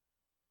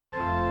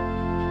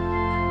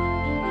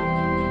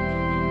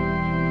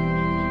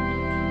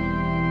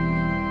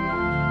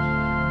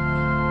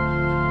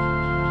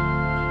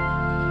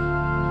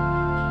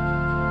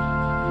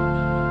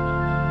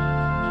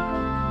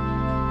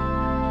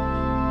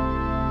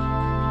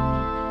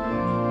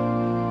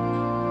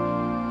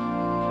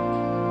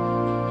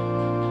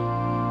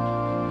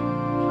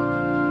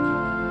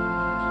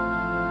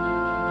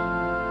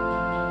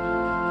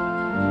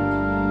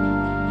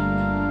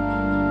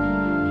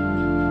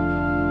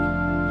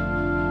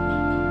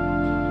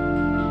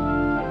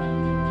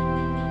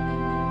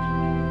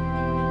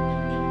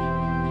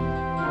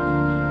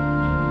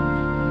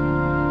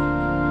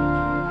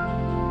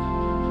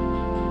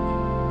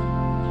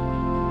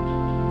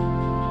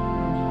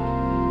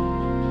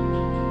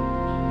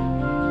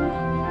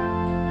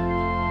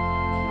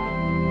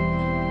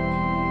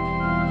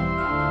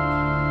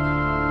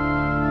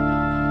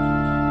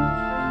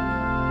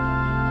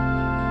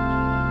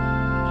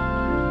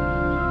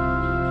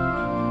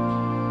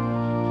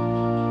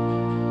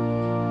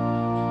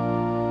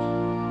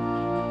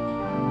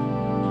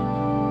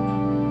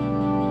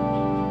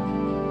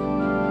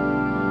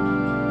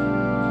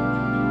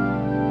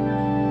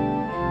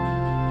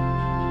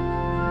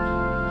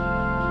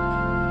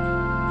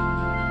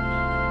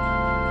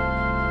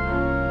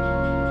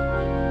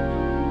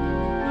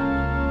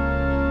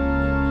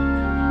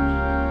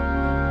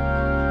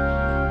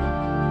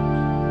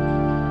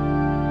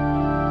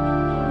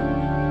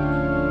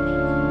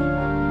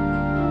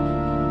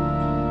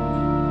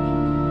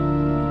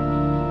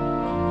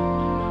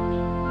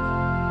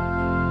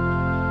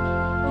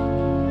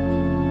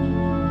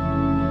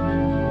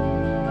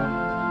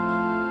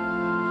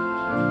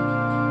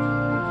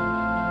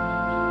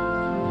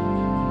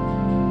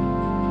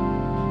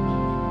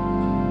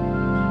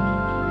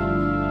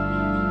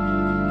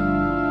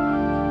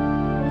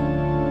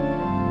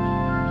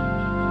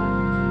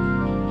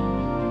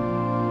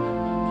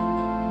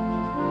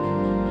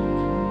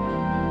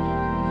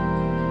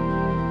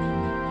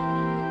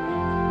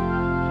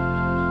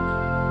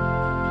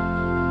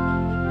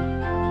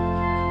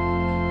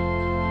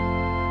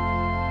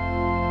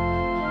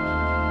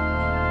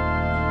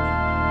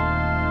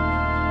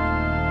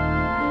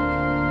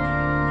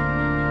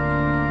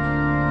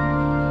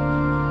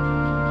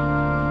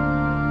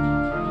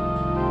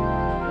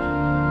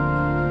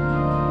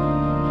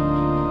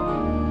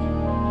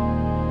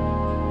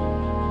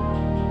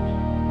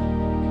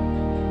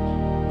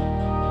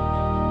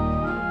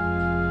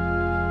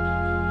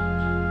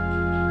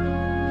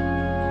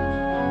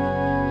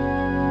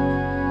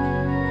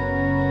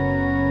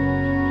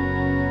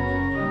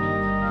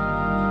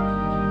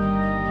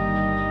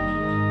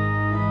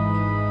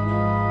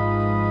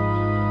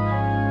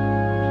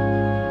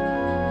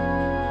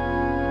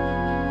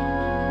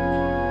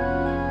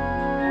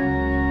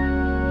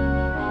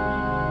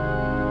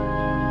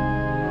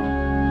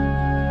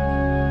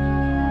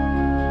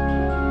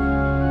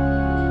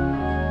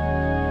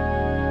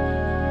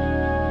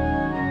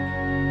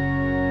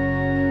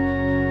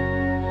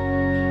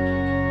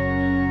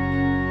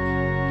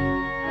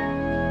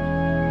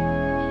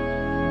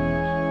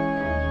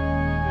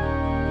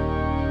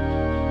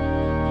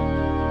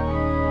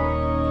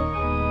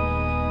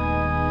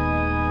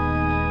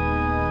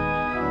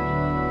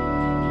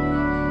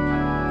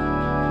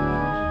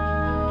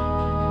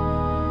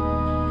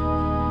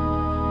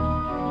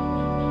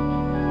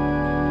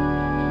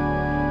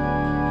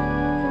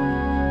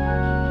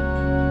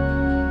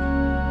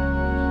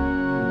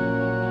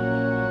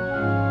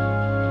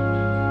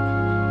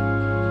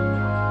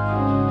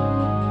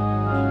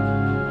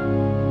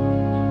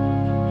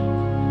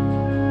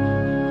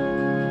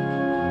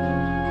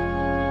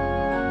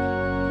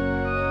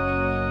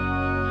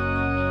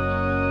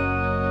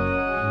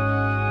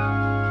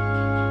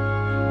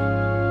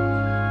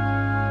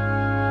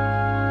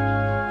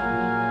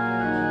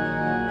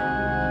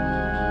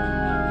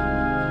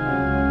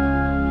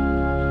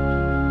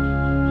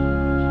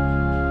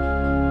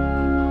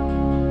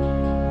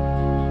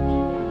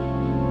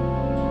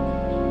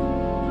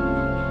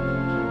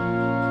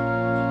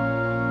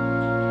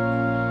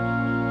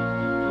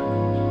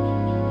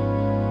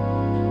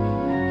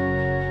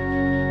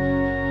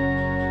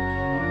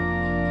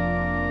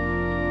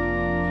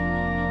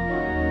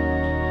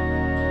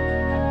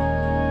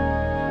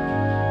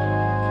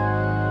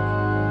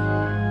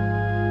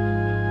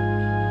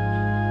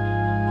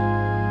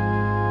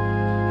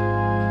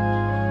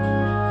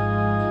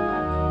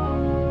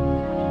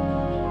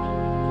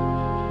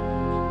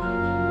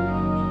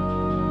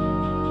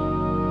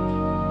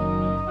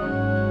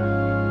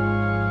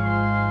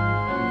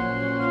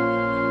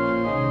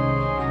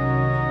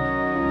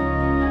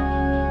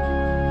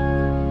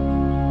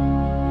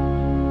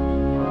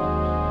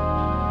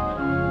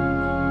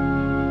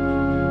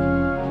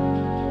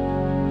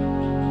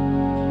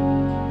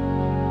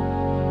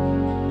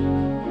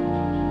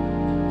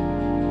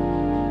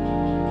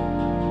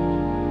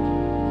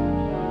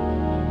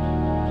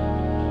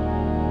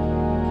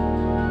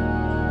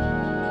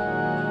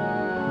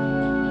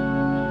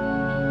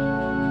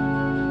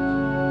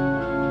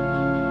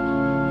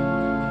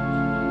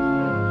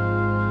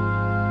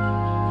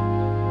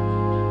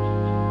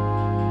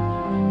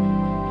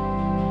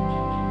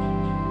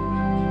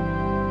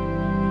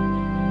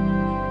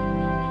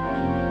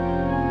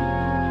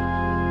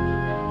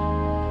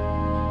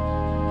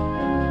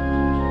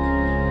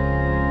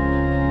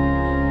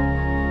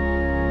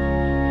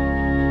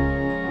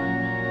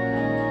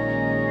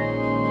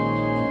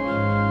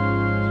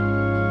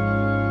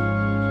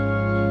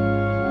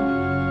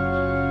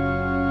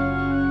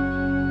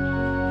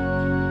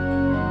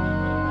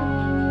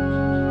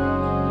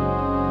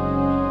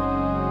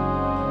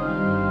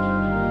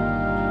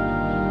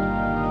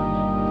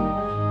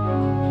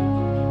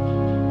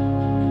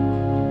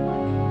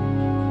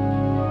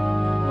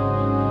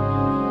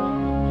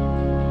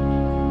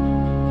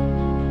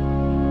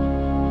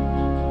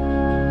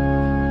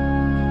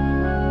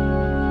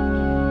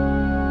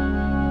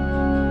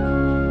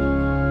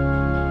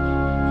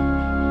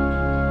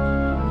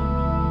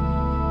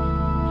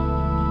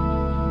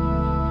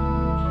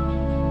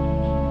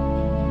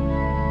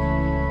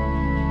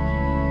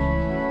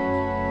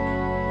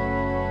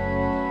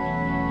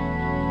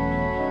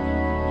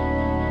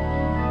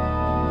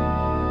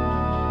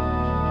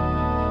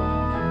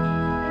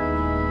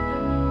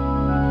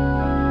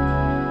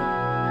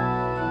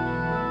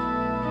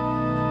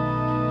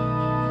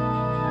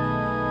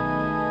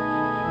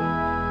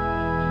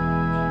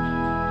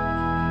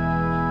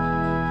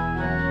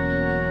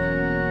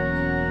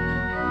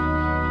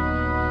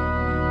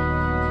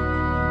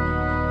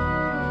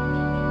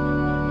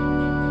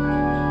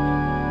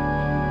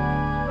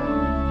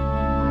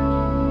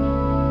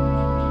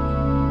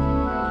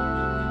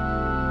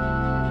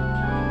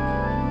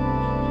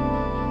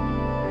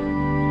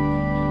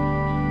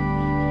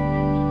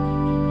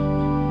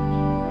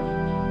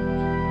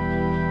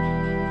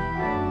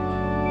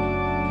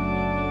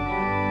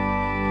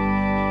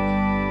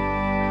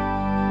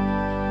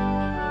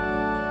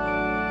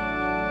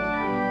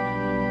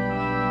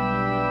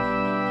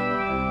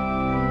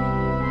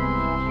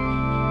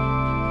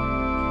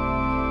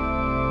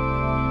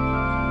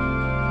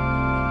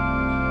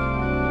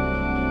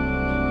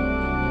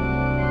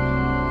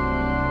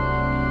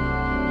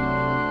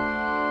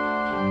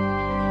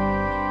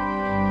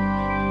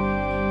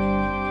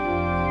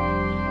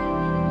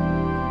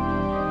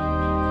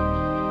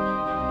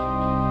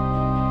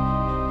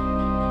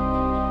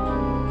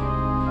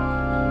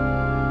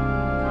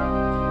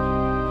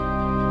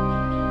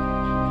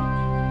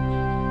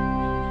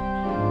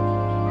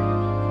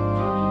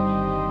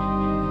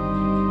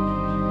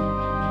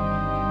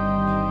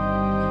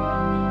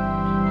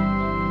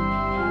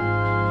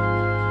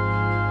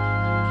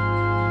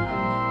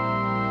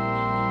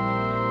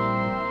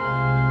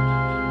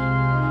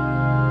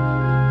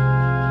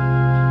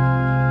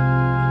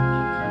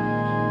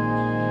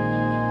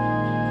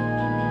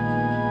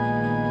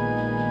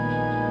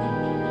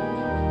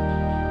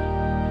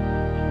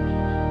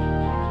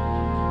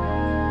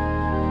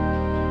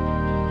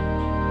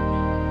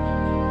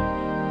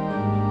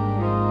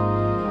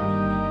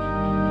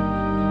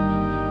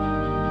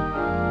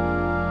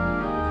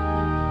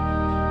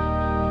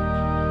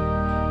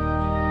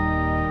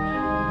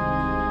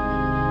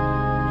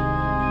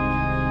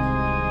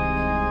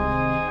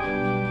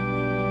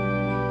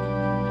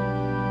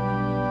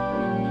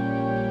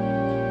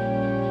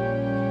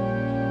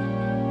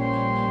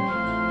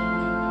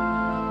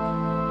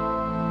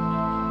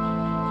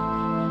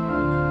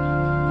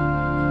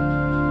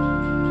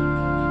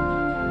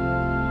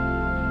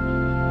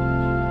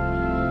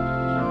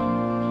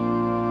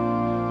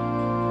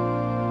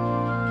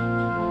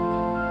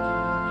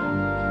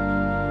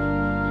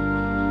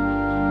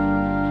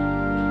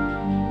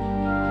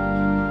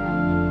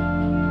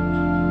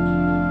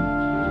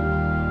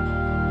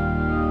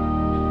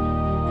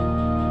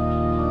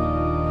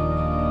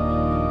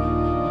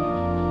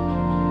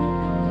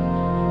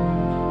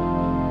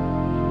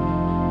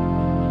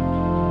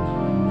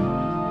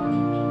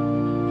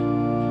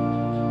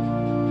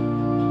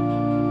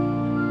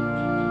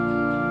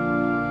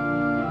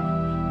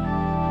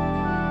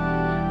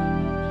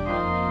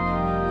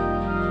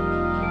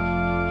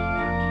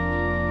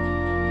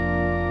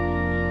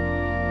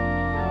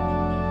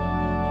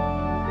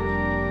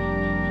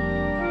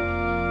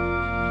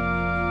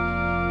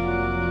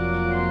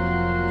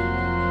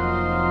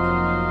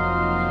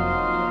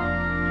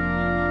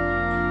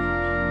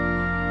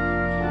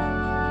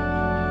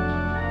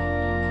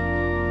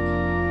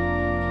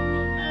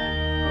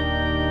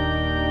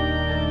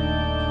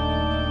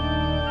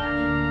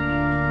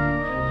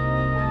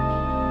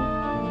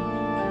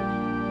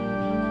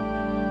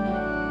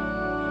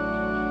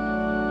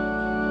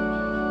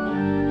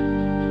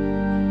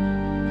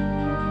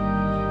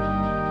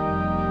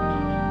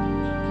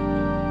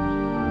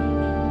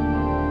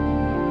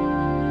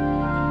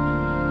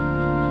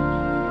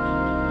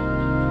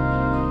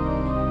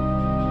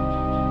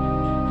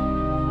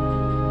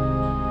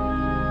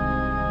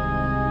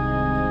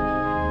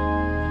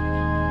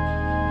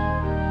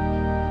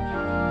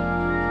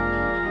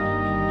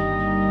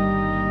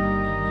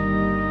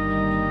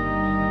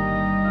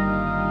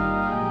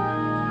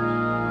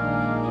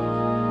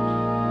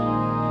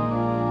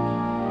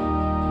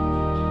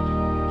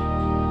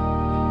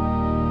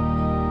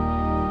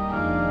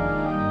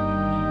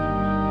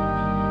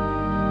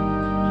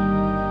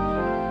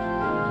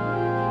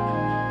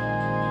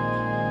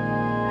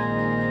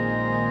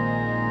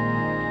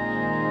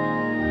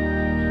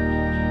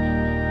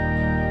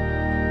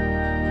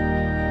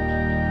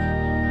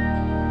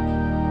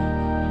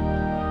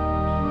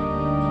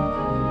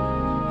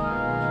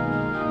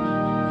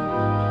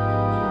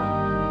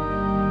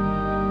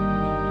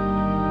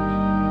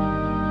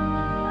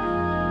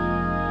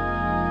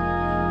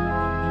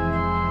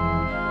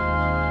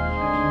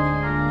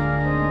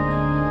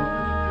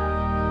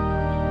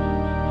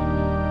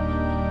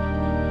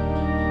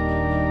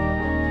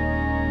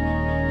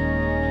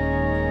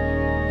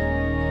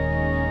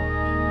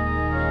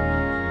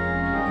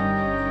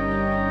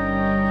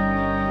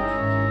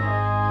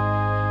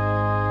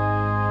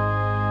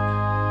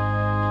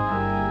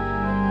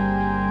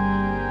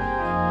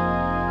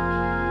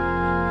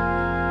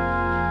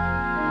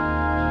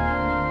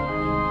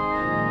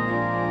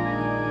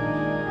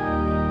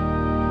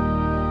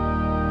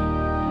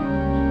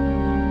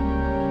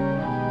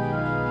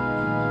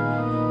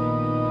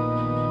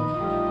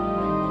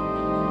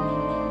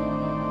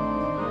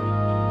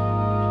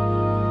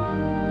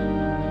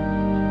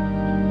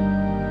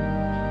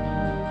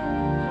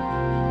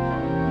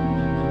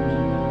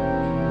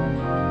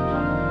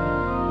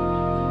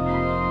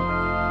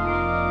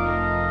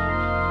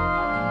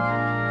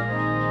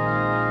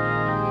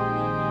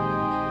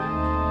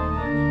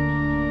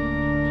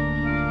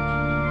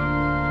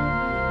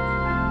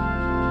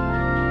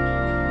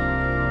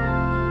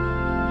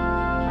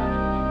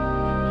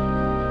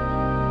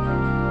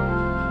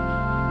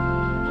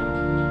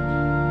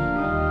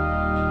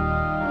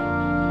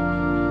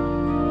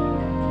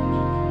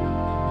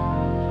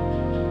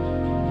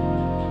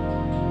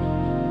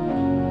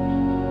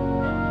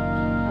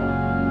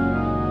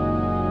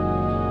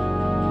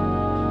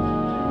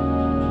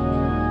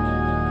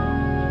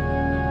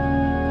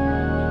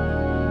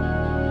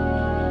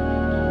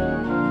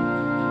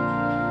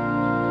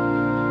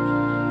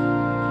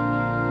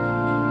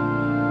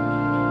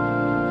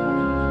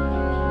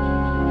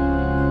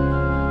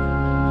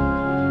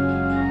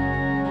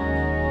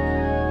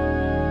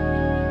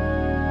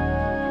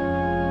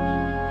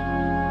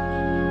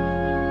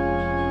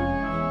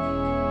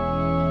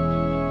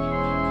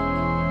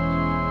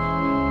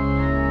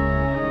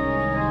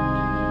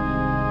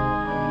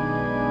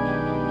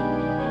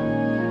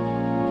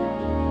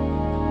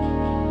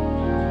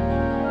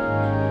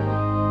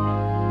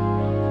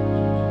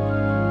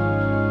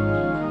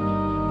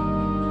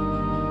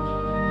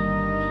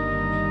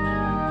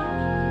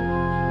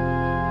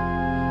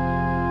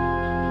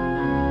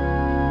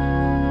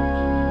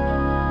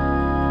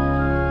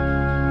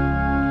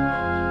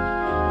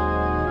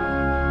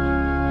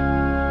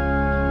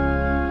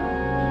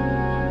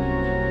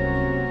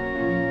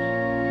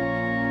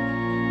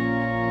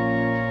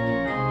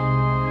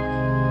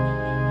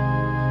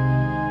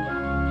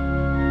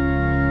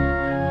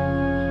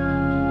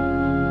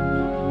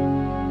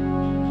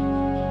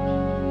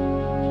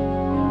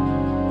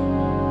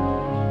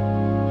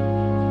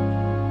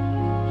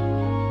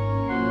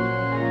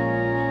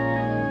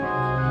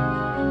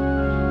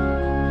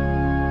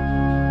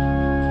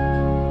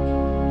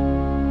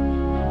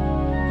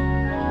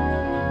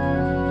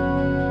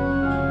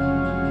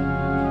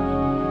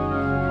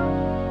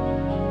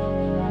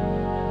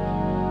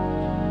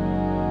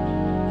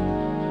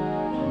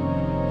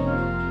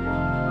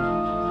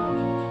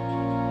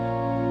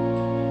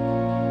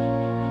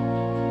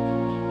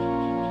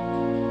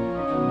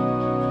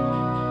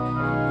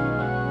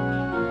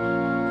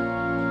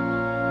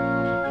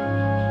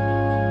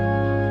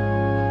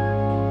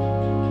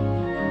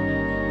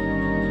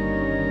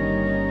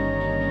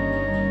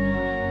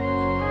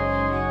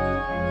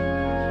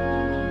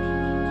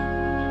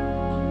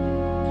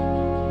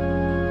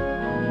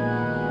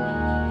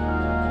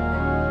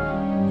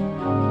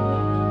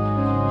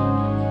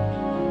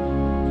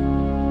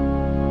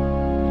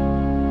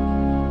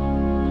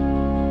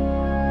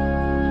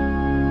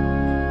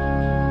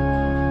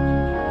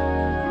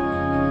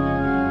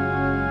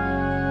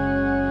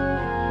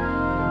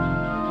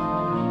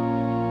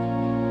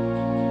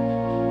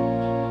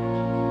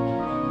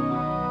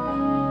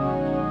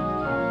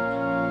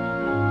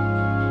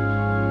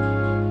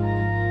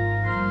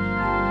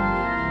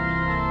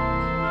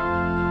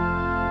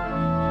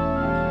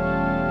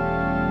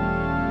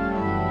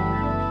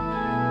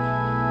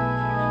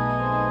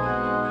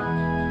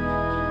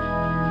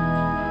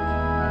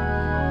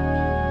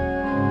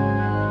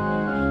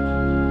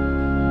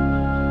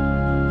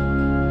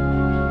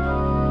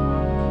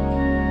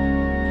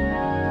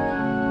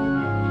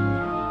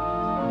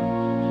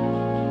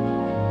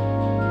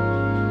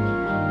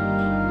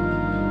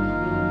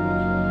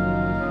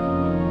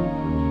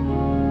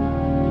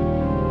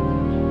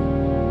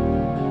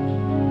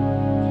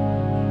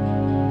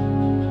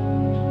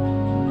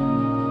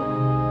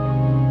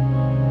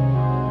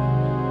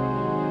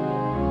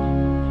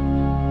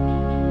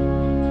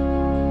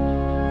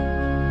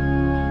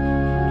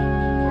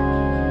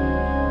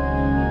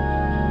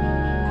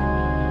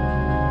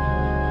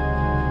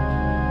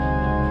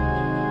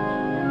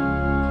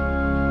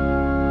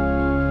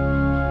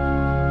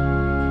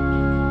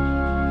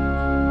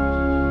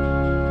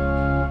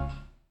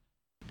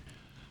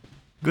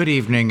Good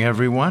evening,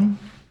 everyone.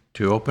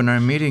 To open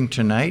our meeting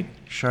tonight,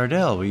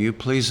 Chardell, will you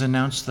please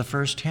announce the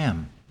first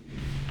hymn?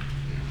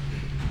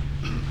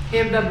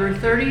 Hymn number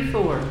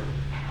 34.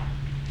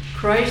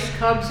 Christ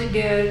comes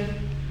again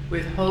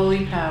with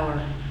holy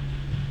power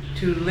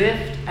to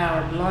lift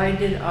our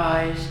blinded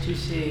eyes to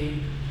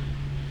see.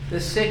 The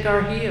sick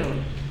are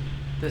healed,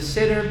 the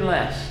sinner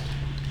blessed,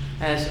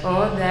 as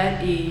on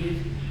that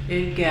eve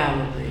in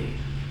Galilee.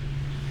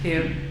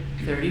 Hymn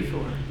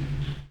 34.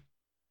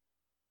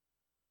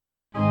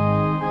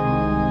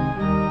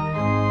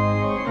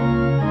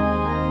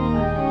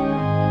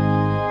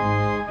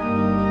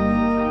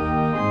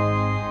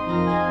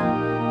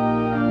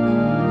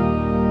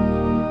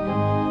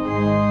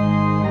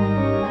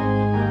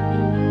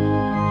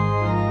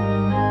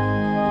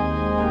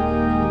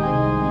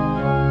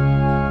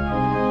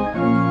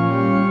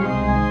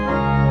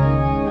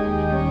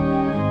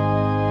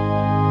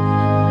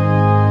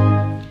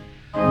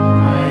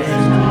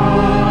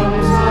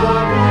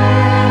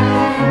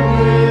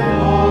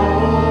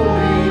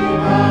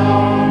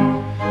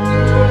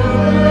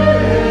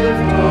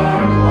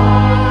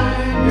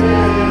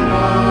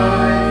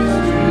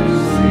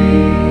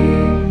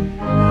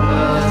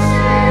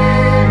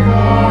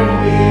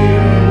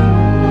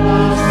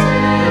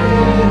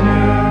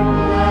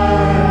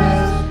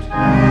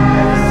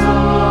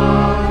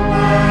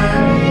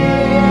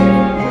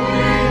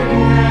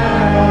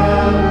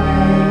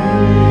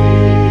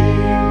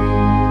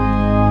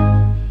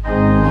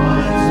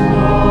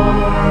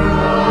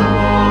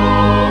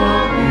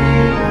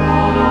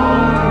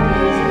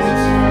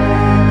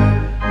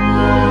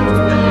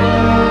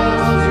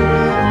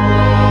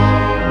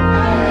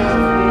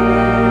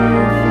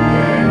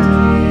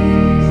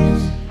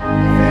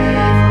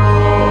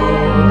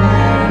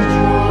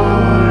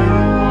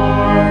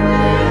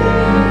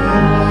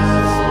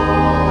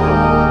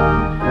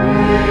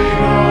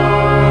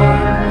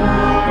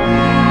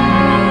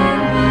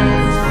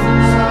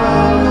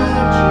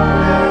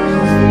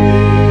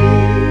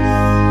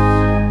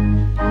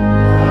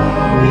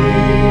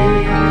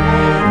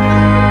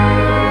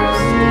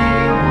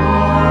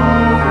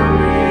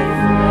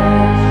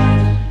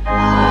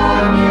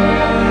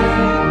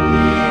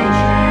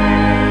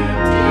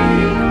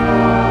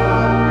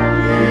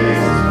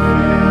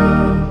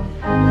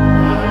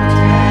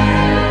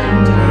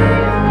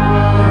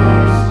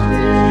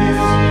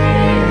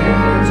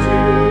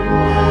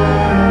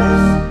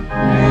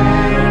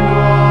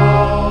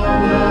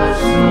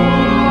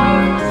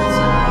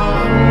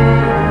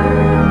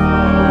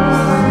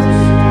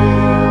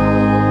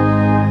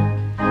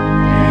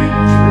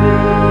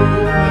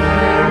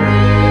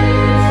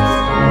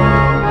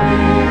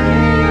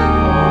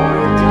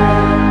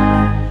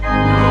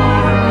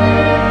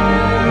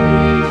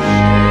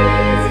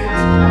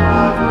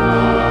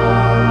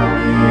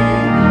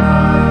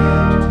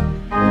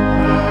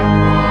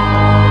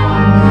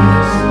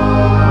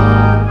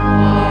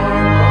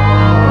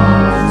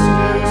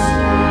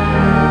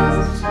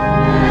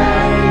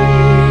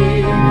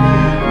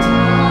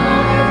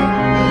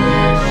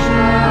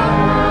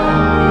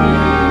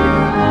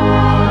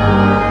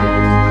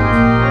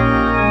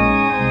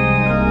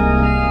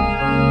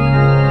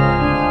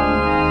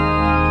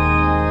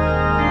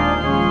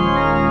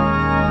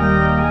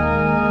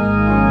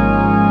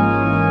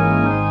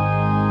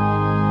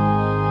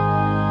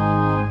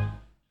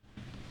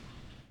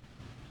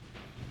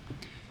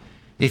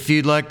 If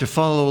you'd like to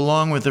follow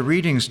along with the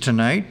readings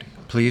tonight,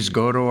 please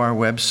go to our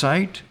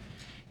website,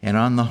 and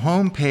on the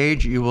home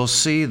page you will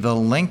see the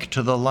link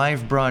to the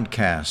live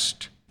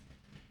broadcast.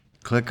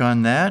 Click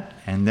on that,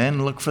 and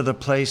then look for the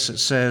place that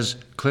says,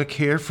 click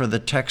here for the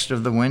text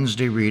of the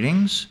Wednesday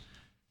readings.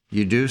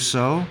 You do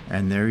so,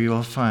 and there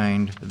you'll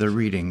find the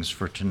readings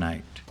for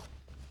tonight.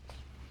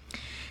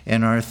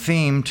 And our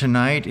theme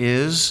tonight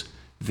is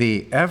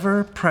the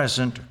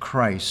ever-present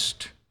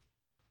Christ.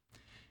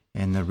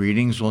 And the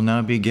readings will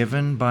now be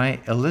given by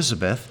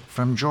Elizabeth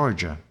from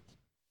Georgia.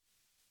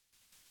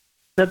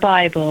 The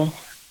Bible,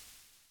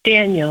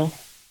 Daniel.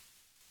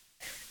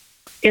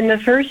 In the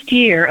first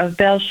year of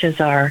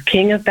Belshazzar,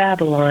 king of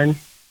Babylon,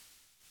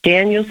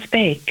 Daniel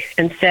spake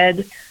and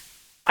said,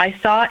 I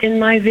saw in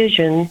my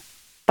vision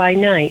by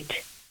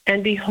night,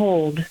 and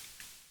behold,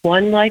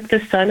 one like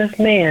the Son of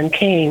Man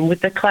came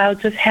with the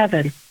clouds of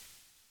heaven,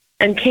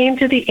 and came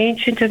to the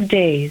Ancient of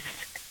Days,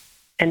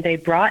 and they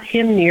brought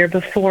him near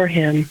before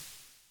him.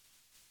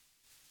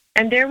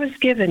 And there was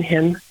given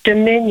him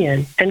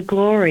dominion and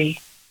glory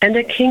and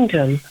a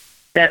kingdom,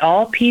 that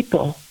all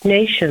people,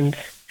 nations,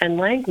 and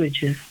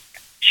languages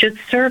should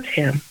serve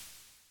him.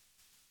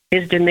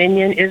 His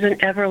dominion is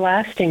an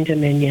everlasting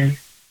dominion,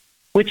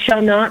 which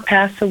shall not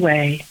pass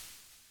away,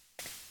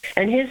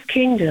 and his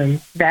kingdom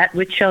that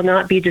which shall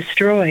not be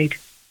destroyed.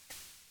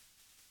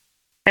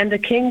 And the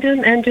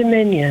kingdom and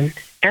dominion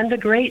and the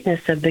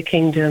greatness of the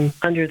kingdom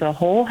under the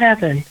whole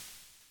heaven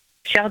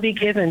shall be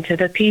given to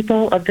the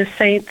people of the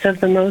saints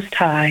of the Most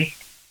High,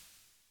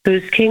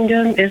 whose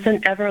kingdom is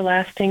an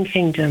everlasting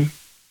kingdom.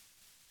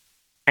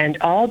 And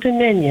all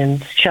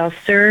dominions shall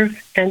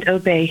serve and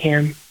obey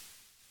him.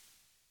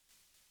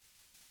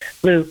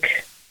 Luke.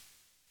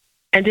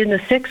 And in the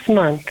 6th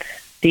month,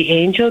 the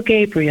angel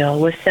Gabriel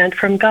was sent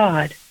from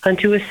God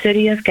unto a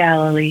city of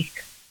Galilee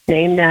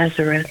named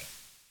Nazareth,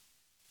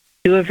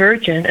 to a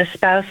virgin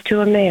espoused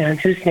to a man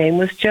whose name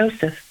was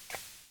Joseph,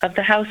 of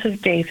the house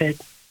of David.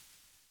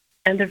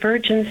 And the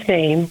virgin's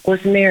name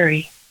was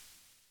Mary.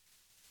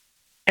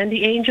 And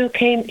the angel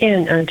came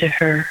in unto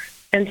her,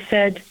 and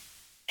said,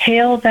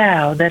 Hail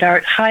thou that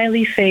art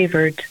highly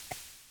favored,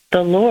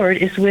 the Lord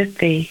is with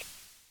thee.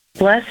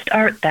 Blessed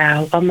art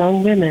thou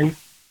among women.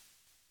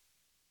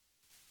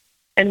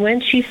 And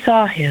when she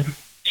saw him,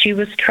 she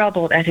was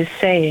troubled at his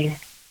saying,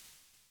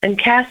 and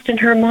cast in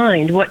her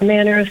mind what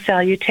manner of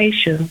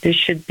salutation this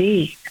should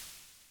be.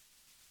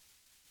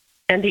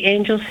 And the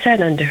angel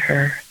said unto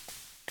her,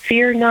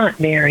 Fear not,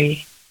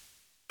 Mary,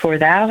 for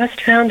thou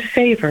hast found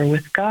favor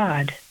with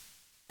God.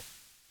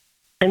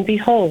 And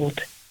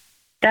behold,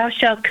 thou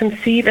shalt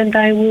conceive in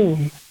thy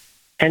womb,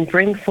 and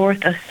bring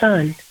forth a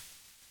son,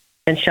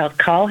 and shalt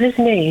call his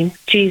name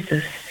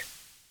Jesus.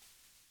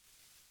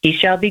 He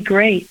shall be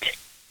great,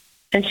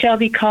 and shall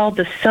be called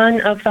the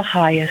Son of the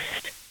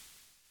Highest.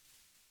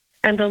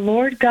 And the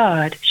Lord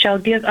God shall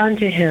give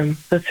unto him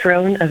the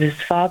throne of his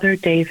father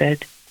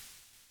David.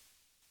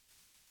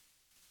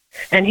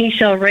 And he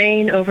shall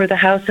reign over the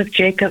house of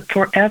Jacob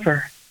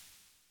forever,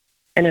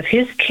 and of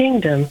his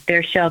kingdom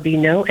there shall be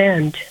no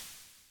end.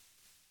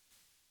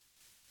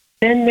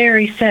 Then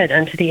Mary said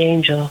unto the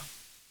angel,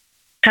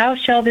 How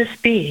shall this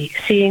be,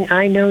 seeing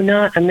I know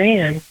not a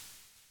man?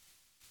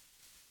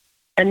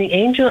 And the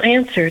angel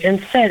answered and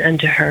said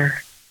unto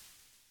her,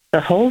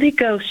 The Holy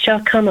Ghost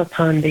shall come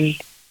upon thee,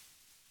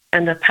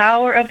 and the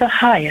power of the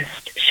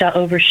Highest shall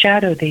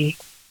overshadow thee.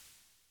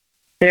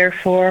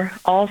 Therefore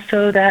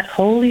also that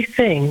holy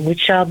thing which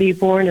shall be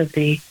born of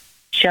thee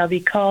shall be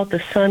called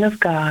the Son of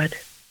God.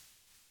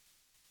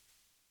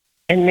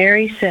 And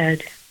Mary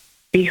said,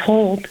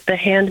 Behold, the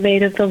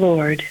handmaid of the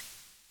Lord,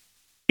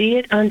 be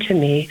it unto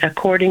me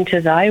according to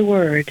thy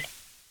word.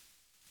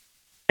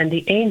 And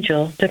the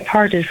angel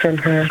departed from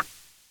her.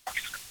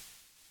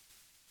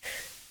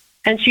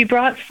 And she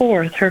brought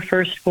forth her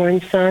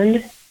firstborn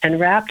son, and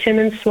wrapped him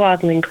in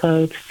swaddling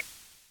clothes,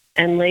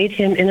 and laid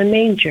him in a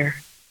manger,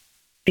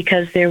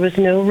 because there was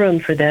no room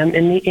for them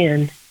in the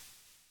inn.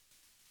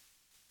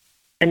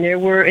 And there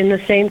were in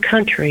the same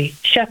country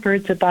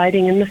shepherds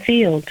abiding in the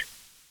field,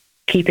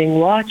 keeping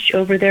watch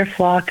over their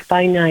flock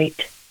by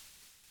night.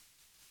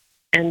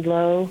 And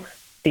lo,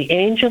 the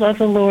angel of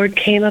the Lord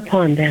came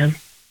upon them,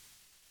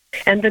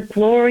 and the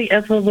glory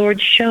of the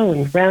Lord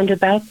shone round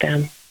about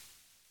them,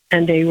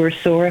 and they were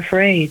sore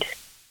afraid.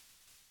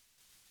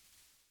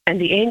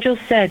 And the angel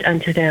said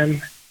unto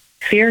them,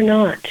 Fear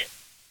not,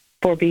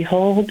 for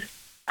behold,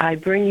 I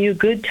bring you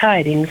good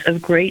tidings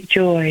of great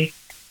joy,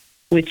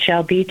 which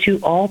shall be to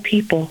all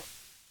people.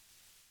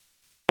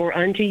 For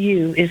unto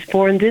you is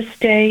born this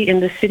day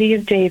in the city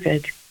of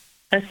David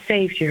a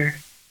Savior,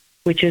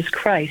 which is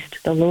Christ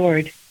the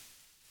Lord.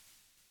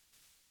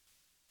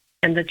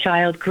 And the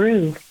child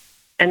grew,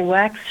 and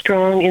waxed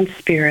strong in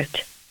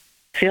spirit,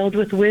 filled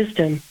with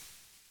wisdom,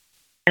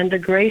 and the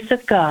grace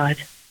of God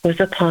was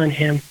upon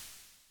him.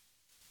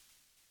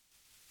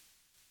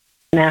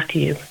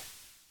 Matthew.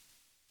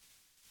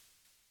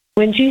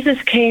 When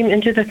Jesus came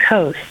into the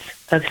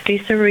coasts of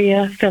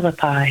Caesarea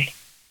Philippi,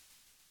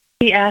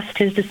 he asked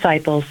his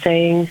disciples,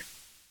 saying,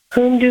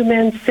 Whom do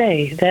men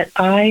say that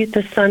I,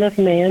 the Son of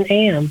Man,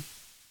 am?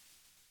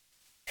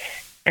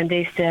 And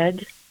they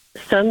said,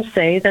 Some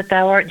say that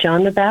thou art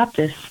John the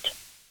Baptist,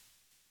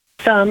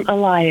 some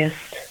Elias,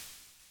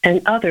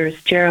 and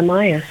others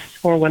Jeremias,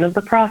 or one of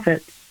the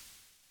prophets.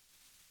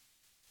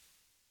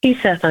 He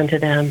saith unto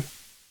them,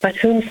 But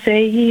whom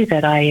say ye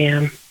that I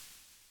am?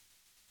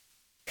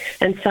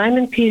 And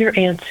Simon Peter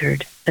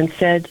answered and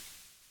said,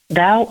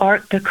 Thou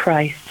art the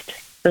Christ,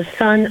 the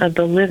Son of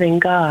the living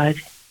God.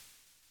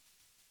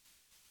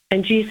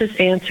 And Jesus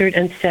answered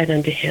and said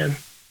unto him,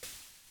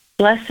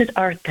 Blessed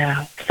art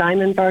thou,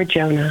 Simon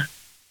Bar-Jonah,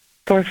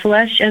 for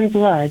flesh and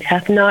blood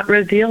hath not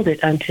revealed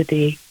it unto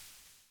thee,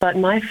 but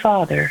my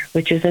Father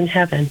which is in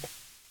heaven.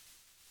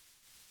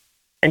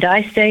 And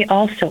I say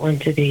also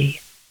unto thee,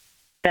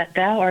 that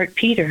thou art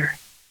Peter,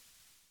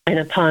 and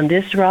upon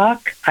this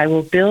rock I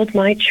will build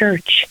my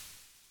church,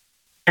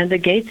 and the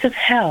gates of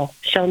hell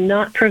shall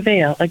not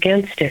prevail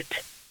against it.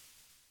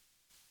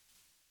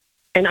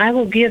 And I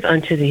will give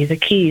unto thee the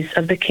keys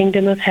of the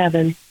kingdom of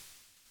heaven.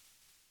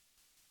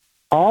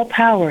 All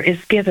power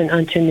is given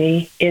unto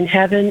me in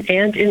heaven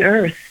and in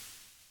earth.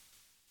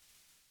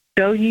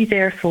 Go ye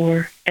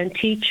therefore and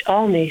teach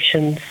all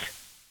nations,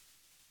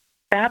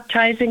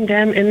 baptizing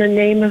them in the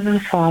name of the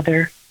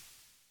Father,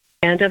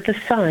 and of the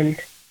Son,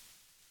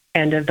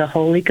 and of the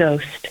Holy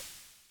Ghost,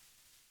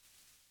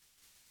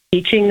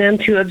 teaching them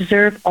to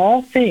observe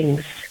all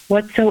things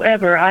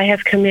whatsoever I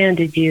have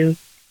commanded you.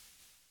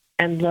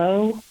 And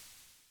lo,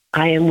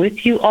 I am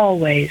with you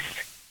always,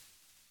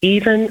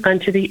 even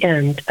unto the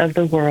end of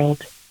the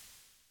world.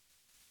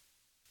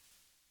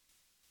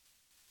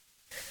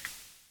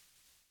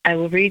 I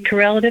will read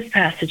correlative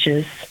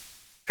passages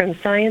from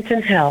Science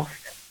and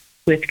Health,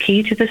 with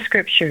Key to the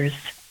Scriptures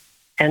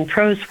and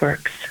Prose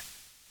Works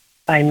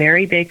by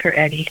Mary Baker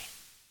Eddy.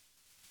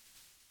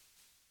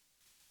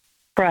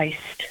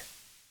 Christ,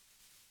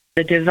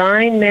 the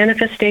divine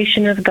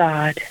manifestation of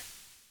God,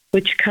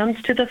 which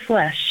comes to the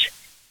flesh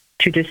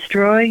to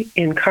destroy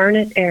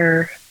incarnate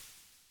error.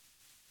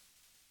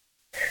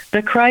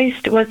 The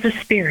Christ was the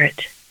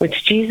Spirit,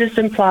 which Jesus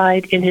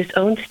implied in his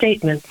own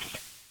statements,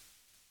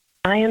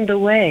 I am the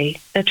way,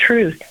 the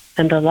truth,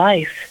 and the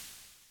life.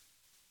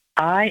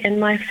 I and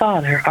my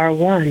Father are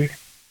one.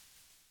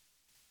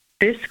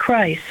 This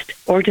Christ,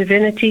 or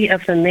divinity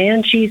of the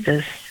man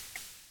Jesus,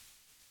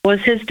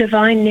 was his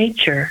divine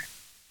nature,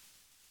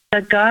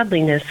 the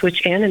godliness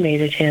which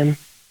animated him.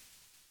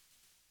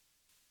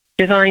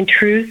 Divine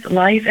truth,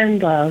 life,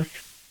 and love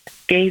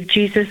gave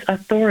Jesus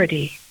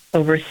authority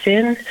over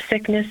sin,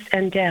 sickness,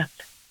 and death.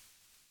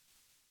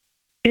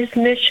 His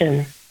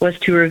mission was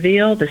to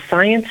reveal the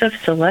science of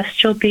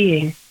celestial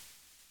being,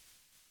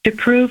 to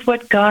prove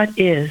what God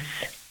is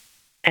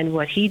and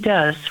what he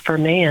does for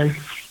man.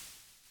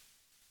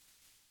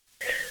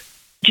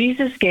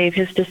 Jesus gave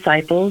his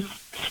disciples,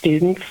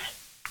 students,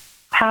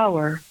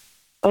 power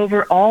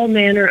over all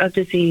manner of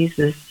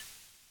diseases,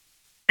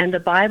 and the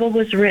Bible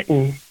was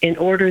written in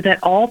order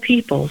that all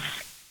peoples,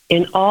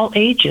 in all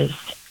ages,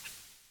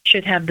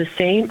 should have the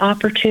same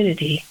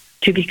opportunity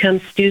to become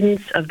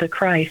students of the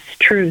Christ's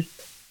truth,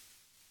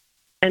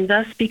 and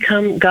thus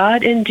become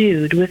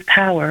God-endued with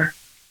power,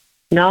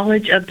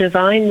 knowledge of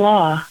divine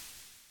law,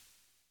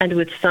 and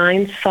with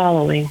signs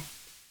following.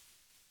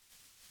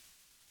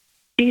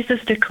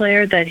 Jesus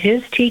declared that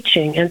his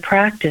teaching and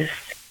practice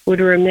would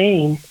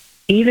remain,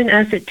 even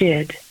as it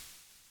did,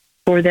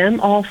 for them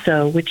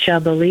also which shall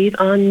believe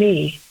on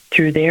me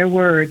through their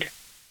word.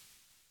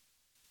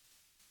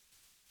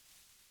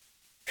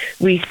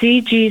 We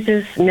see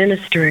Jesus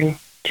ministering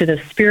to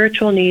the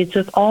spiritual needs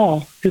of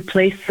all who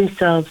place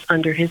themselves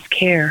under his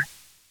care,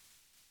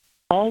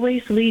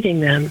 always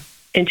leading them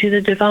into the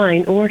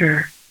divine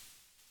order,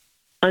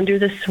 under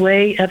the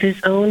sway of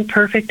his own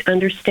perfect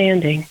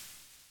understanding.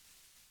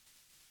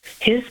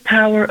 His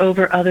power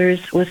over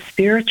others was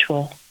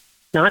spiritual,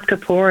 not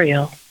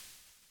corporeal.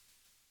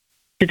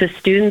 To the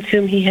students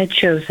whom he had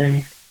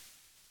chosen,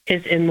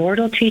 his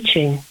immortal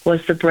teaching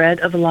was the bread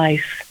of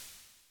life.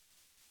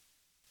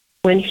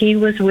 When he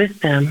was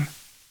with them,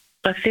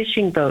 a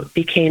fishing boat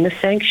became a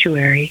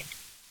sanctuary,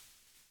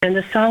 and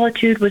the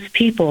solitude was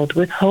peopled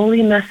with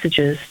holy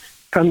messages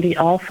from the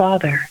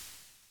All-Father.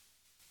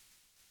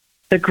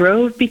 The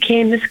grove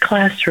became his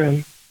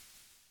classroom,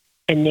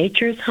 and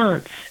nature's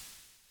haunts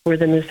were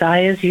the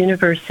Messiah's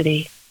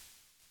university.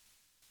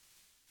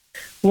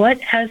 What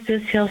has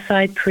this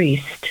hillside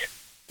priest,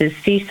 this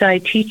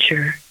seaside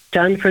teacher,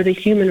 done for the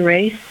human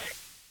race?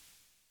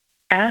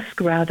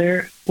 Ask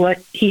rather what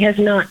he has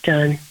not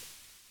done.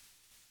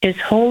 His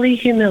holy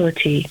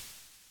humility,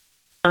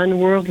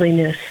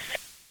 unworldliness,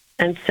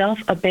 and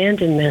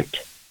self-abandonment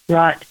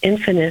wrought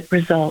infinite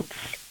results.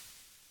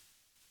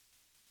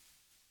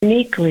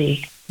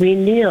 Meekly we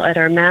kneel at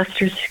our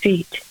Master's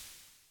feet,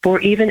 for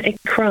even a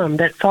crumb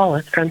that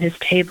falleth from his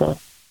table.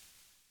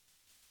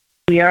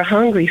 We are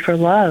hungry for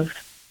love,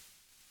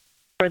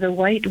 for the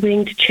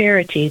white-winged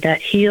charity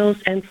that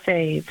heals and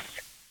saves.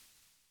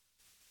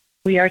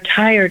 We are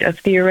tired of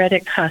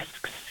theoretic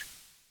husks,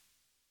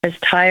 as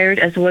tired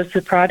as was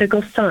the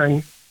prodigal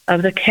son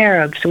of the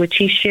carobs which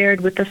he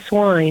shared with the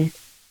swine,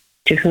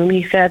 to whom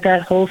he fed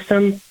that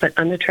wholesome but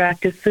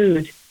unattractive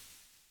food.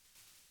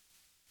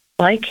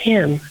 Like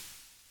him,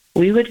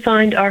 we would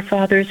find our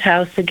Father's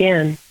house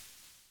again,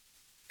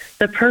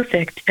 the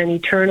perfect and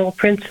eternal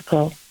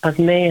principle of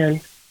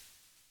man.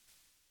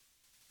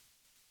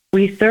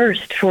 We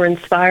thirst for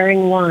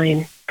inspiring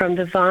wine from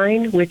the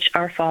vine which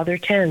our Father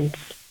tends.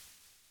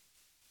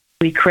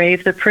 We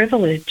crave the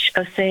privilege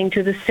of saying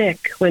to the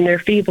sick when their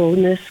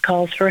feebleness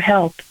calls for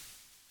help,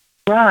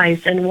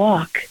 rise and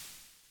walk.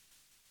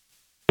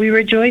 We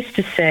rejoice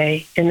to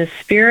say, in the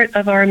spirit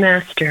of our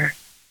Master,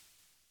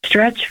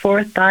 stretch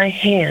forth thy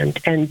hand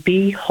and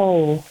be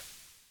whole.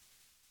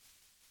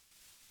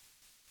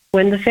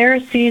 When the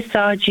Pharisees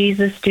saw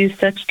Jesus do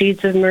such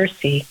deeds of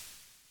mercy,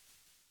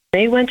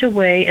 they went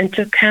away and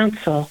took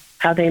counsel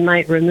how they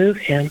might remove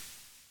him.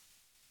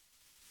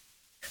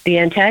 The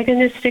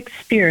antagonistic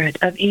spirit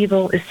of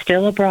evil is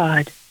still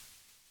abroad,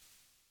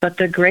 but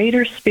the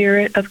greater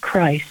spirit of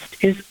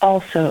Christ is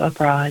also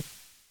abroad,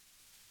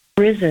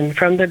 risen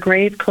from the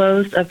grave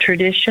clothes of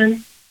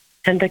tradition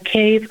and the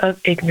cave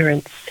of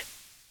ignorance.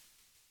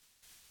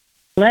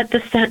 Let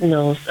the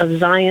sentinels of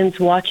Zion's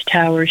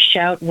watchtowers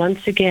shout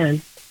once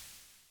again,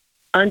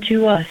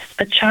 unto us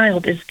a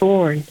child is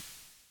born,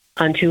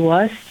 unto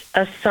us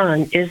a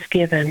son is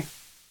given.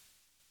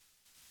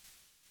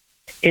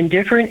 In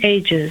different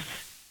ages,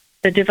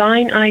 the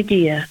divine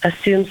idea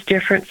assumes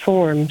different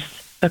forms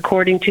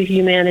according to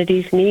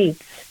humanity's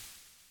needs.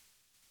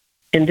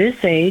 In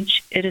this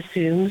age, it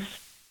assumes,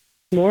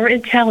 more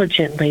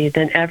intelligently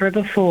than ever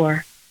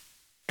before,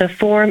 the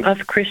form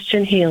of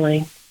Christian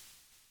healing.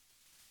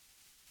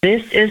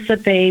 This is the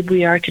babe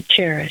we are to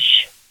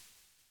cherish.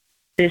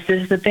 This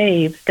is the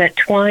babe that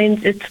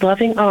twines its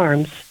loving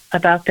arms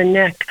about the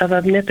neck of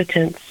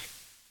omnipotence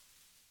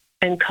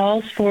and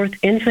calls forth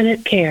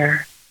infinite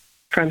care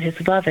from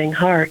his loving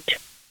heart.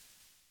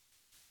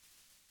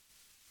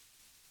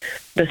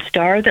 The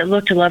star that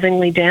looked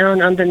lovingly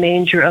down on the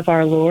manger of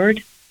our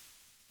Lord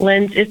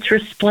lends its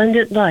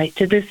resplendent light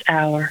to this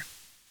hour,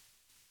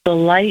 the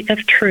light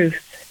of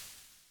truth,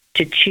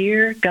 to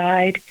cheer,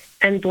 guide,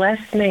 and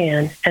bless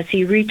man as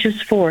he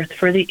reaches forth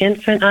for the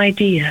infant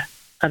idea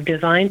of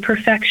divine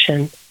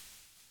perfection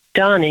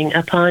dawning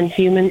upon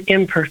human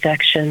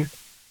imperfection,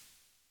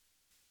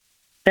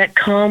 that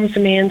calms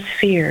man's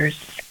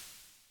fears,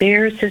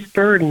 bears his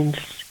burdens,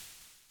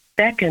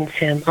 beckons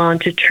him on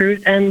to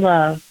truth and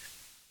love,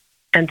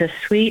 and the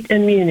sweet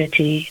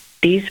immunity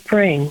these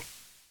bring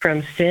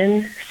from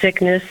sin,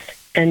 sickness,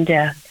 and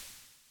death.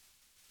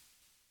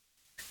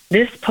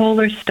 This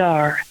polar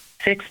star,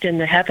 fixed in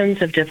the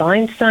heavens of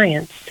divine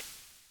science,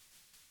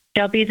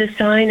 shall be the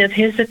sign of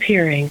his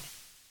appearing,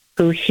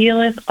 who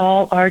healeth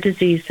all our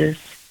diseases.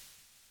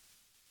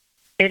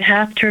 It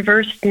hath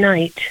traversed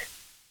night,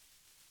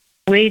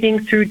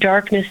 wading through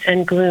darkness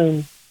and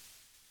gloom,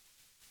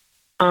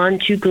 on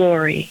to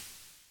glory.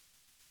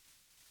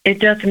 It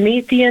doth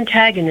meet the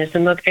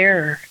antagonism of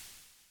error,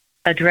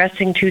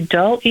 addressing to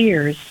dull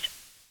ears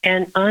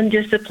and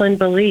undisciplined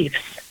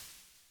beliefs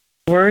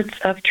words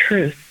of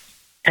truth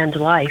and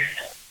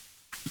life.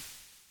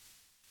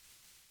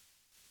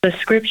 The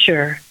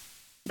scripture,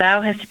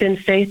 "Thou hast been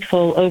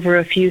faithful over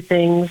a few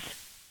things,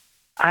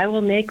 I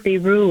will make thee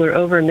ruler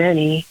over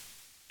many,"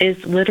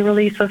 is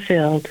literally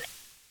fulfilled.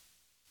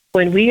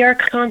 When we are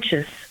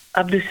conscious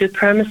of the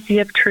supremacy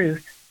of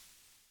truth,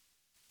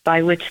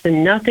 by which the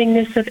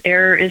nothingness of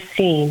error is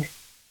seen,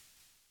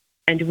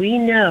 and we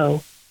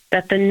know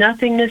that the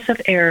nothingness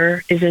of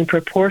error is in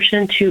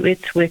proportion to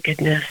its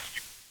wickedness.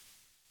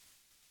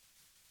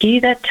 He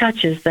that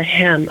touches the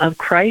hem of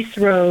Christ's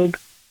robe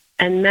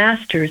and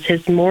masters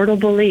his mortal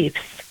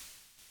beliefs,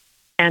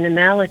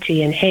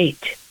 animality and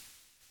hate,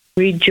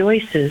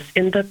 rejoices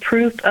in the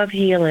proof of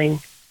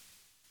healing,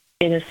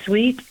 in a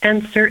sweet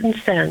and certain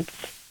sense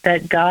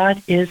that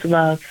God is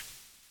love.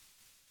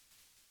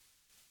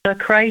 The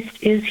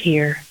Christ is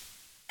here,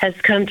 has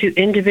come to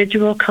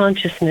individual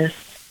consciousness,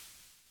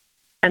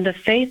 and the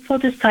faithful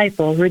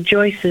disciple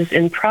rejoices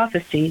in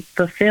prophecy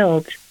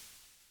fulfilled.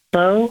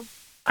 Lo,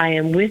 I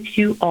am with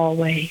you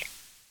always,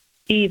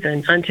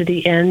 even unto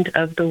the end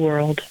of the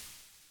world.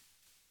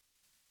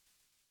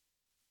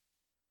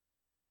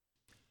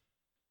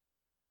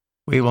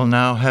 We will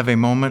now have a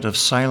moment of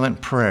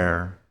silent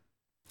prayer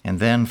and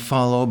then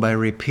follow by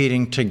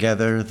repeating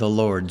together the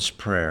Lord's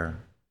Prayer.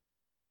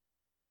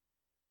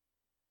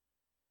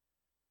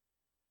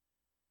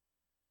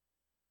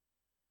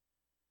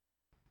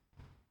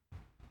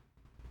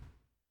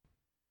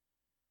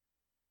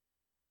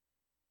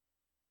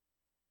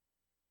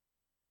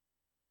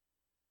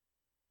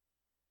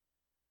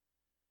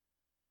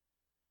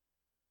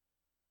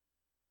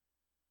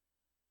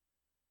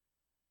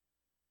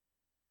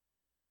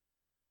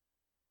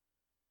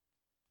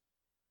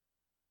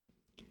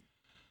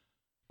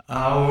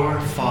 Our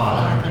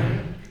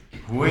Father,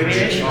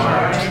 which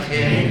art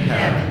in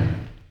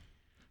heaven,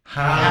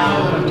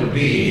 hallowed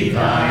be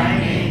thy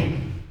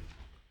name.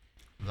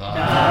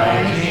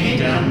 Thy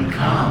kingdom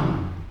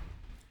come,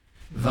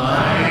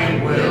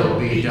 thy will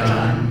be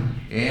done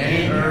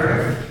in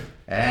earth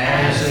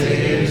as it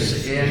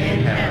is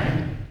in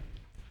heaven.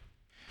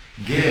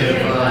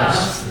 Give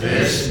us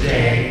this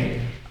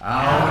day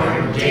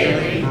our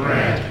daily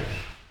bread,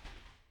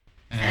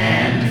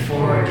 and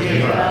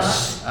forgive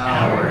us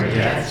our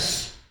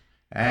debts,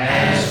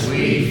 as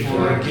we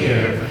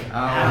forgive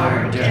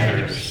our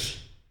debtors.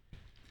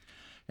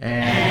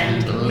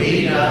 And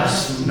lead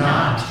us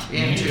not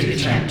into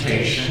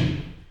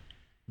temptation,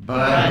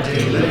 but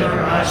deliver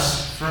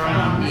us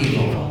from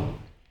evil.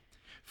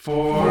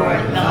 For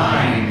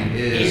thine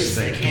is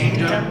the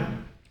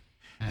kingdom,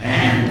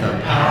 and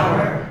the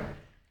power,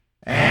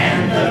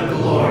 and the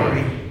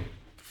glory,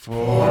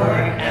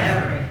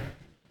 forever.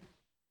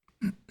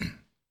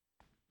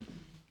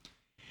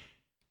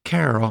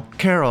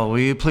 Carol, will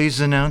you please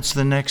announce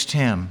the next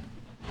hymn?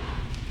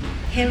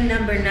 Hymn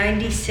number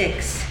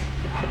 96.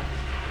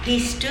 He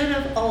stood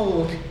of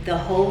old, the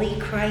holy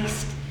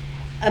Christ,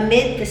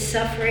 amid the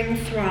suffering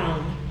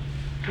throng,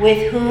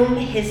 with whom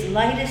his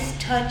lightest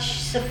touch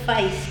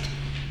sufficed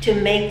to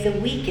make the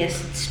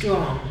weakest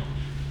strong.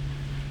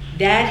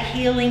 That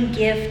healing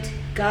gift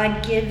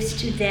God gives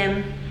to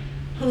them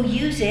who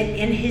use it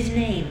in his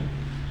name.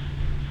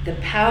 The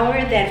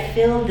power that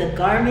filled the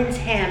garment's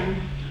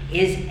hem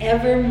is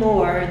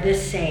evermore the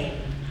same.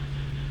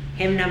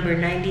 Hymn number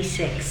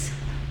 96.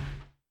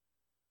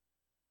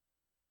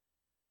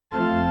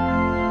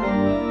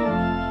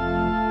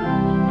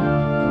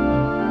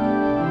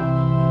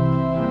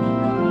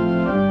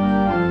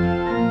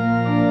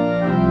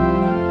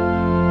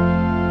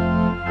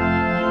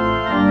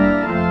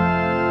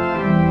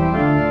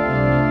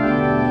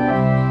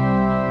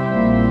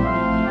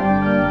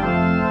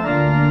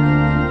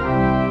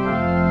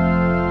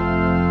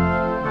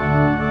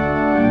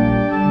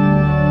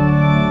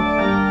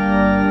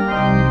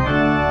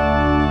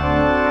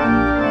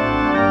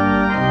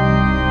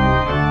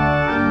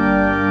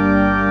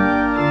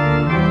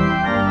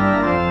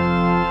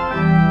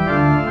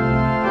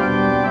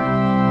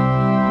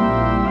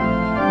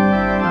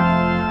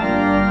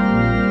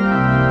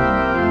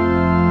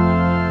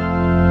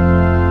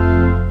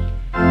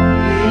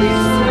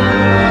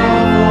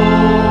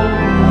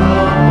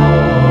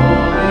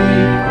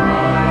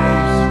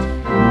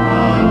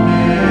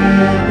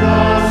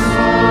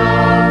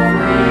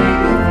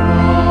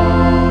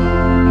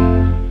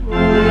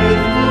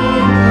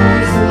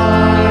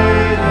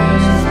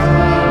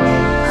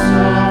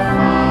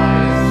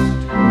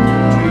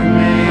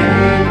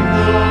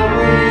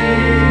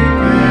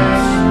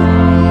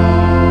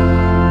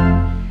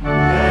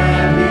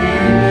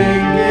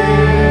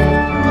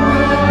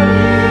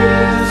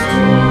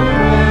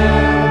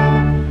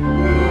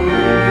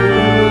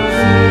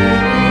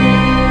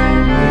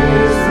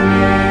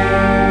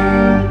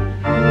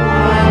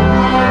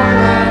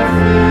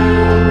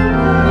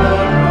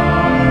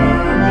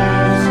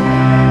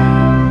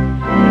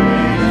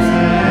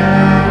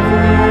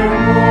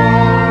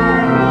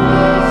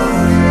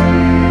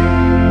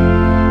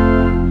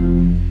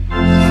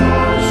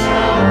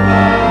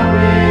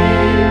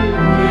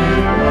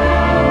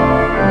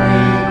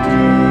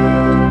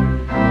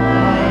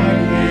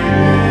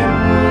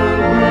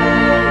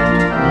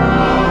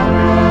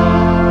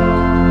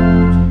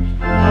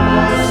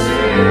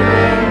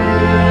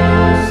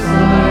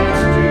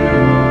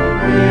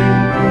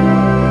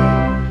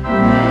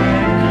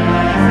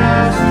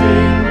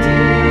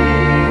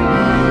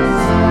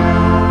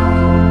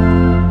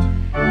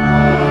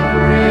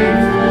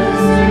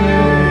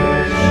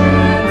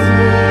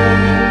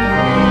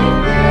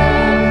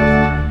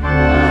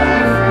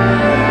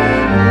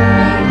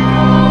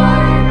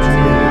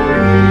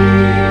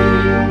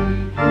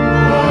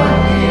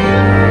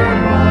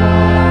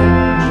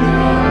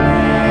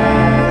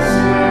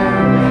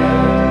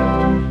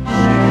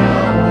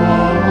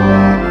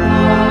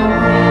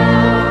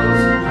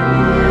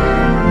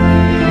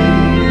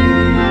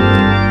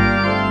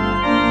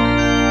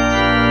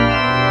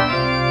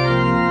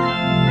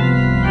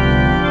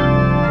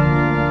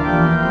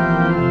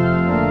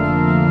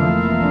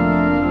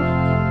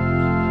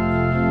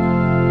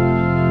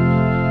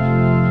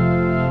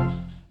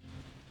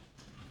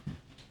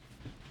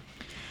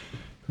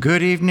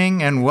 Good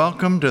evening and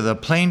welcome to the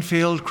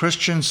Plainfield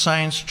Christian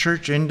Science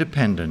Church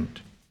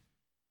Independent.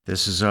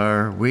 This is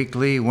our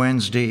weekly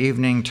Wednesday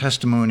evening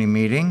testimony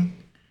meeting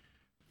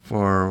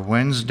for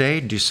Wednesday,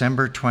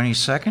 December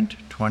 22nd,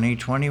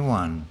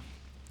 2021.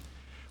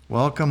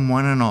 Welcome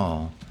one and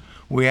all.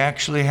 We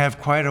actually have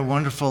quite a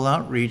wonderful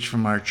outreach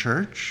from our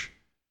church,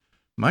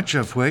 much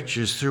of which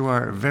is through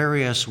our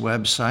various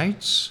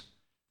websites.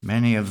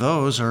 Many of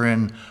those are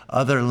in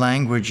other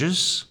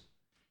languages,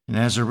 and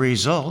as a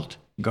result,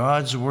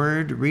 God's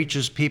Word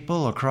reaches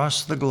people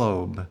across the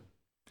globe.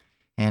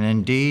 And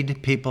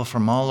indeed, people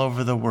from all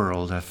over the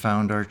world have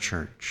found our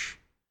church.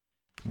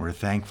 We're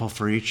thankful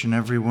for each and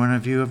every one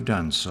of you who have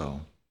done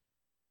so.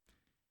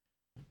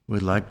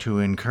 We'd like to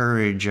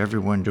encourage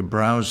everyone to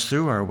browse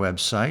through our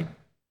website.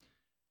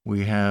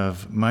 We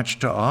have much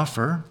to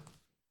offer.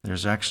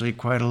 There's actually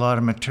quite a lot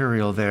of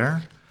material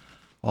there,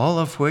 all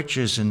of which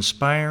is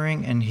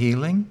inspiring and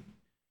healing,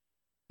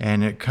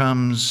 and it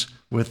comes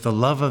with the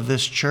love of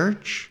this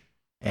church,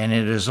 and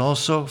it is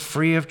also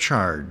free of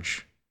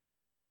charge.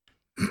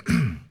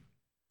 I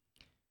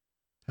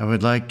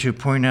would like to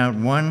point out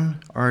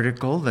one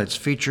article that's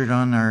featured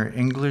on our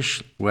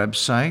English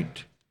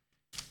website.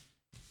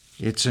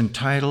 It's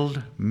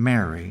entitled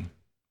Mary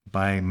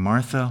by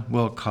Martha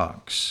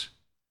Wilcox.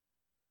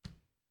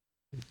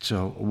 It's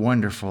a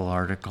wonderful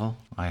article.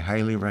 I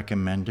highly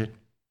recommend it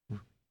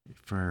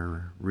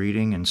for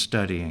reading and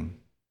studying.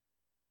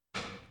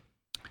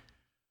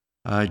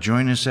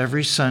 Join us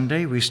every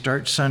Sunday. We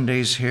start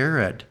Sundays here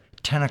at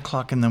 10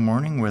 o'clock in the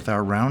morning with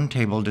our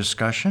roundtable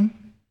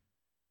discussion.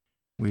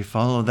 We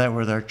follow that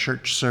with our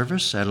church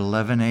service at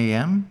 11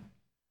 a.m.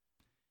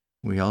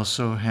 We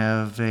also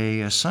have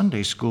a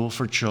Sunday school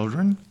for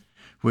children,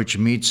 which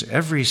meets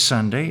every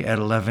Sunday at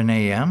 11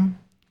 a.m.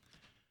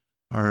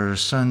 Our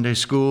Sunday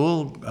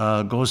school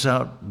goes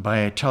out by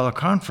a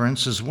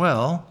teleconference as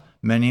well.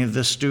 Many of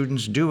the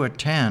students do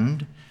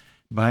attend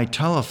by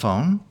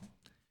telephone.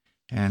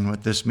 And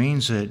what this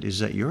means is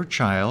that your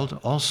child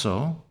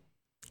also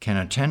can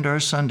attend our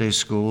Sunday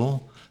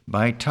school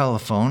by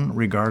telephone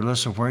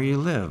regardless of where you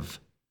live.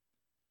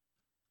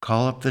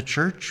 Call up the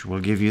church. We'll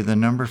give you the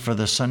number for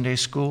the Sunday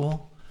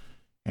school,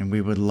 and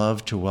we would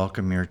love to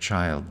welcome your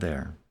child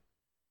there.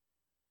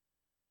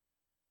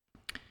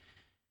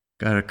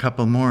 Got a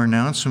couple more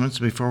announcements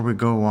before we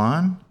go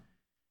on.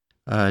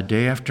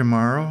 Day after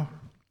tomorrow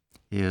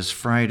is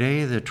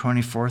Friday, the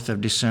 24th of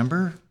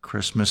December,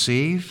 Christmas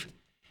Eve,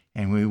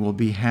 and we will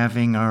be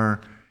having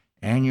our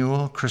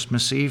annual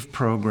Christmas Eve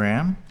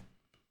program.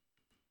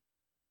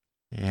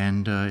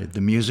 And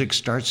the music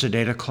starts at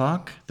 8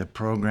 o'clock. The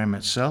program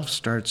itself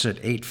starts at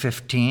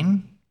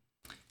 8:15,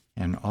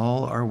 and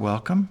all are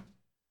welcome.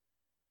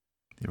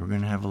 We're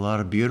going to have a lot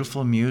of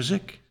beautiful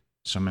music,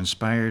 some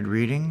inspired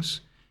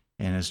readings,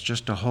 and it's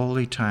just a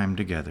holy time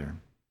together.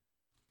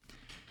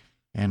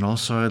 And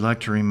also I'd like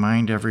to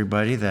remind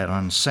everybody that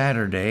on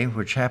Saturday,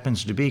 which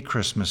happens to be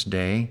Christmas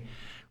Day,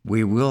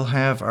 we will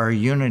have our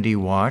Unity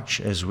Watch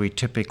as we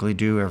typically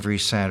do every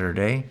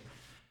Saturday.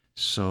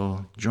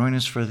 So join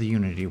us for the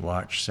Unity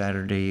Watch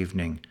Saturday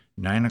evening,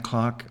 9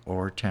 o'clock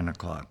or 10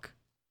 o'clock.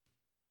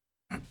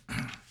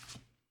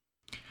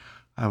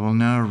 I will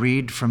now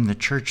read from the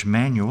Church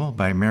Manual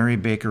by Mary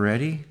Baker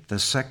Eddy, the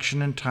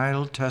section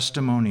entitled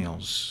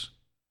Testimonials.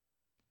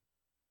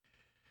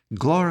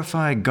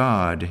 Glorify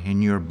God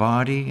in your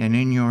body and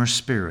in your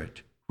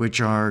spirit, which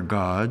are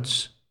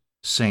God's,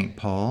 St.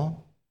 Paul.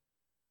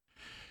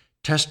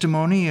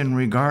 Testimony in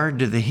regard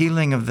to the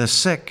healing of the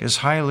sick is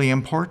highly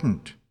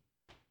important.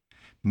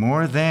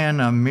 More than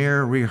a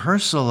mere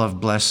rehearsal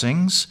of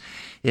blessings,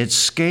 it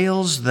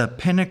scales the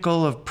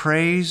pinnacle of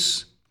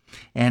praise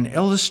and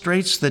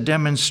illustrates the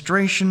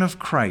demonstration of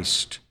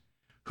Christ,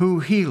 who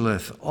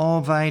healeth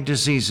all thy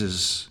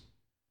diseases.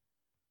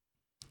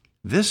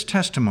 This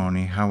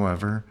testimony,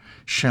 however,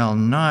 shall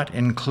not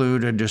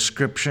include a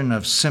description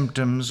of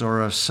symptoms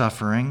or of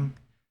suffering,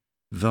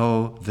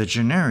 though the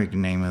generic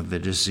name of the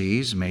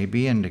disease may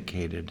be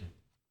indicated.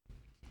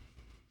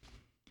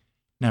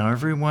 Now,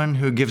 everyone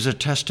who gives a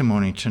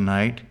testimony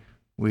tonight,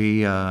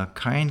 we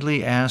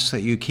kindly ask that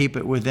you keep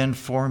it within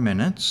 4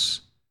 minutes.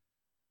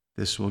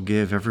 This will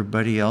give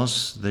everybody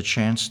else the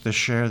chance to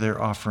share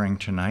their offering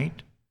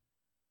tonight.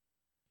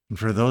 And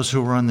for those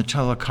who are on the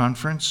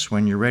teleconference,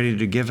 when you're ready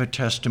to give a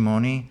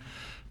testimony,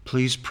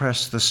 please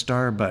press the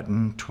star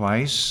button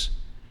twice.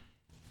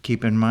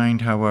 Keep in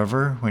mind,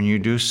 however, when you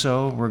do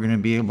so, we're going to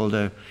be able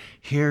to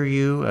hear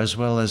you as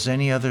well as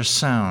any other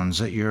sounds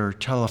that your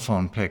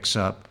telephone picks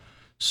up.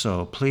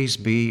 So please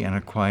be in a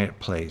quiet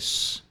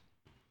place.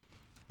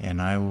 And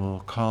I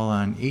will call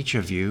on each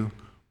of you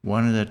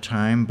one at a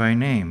time by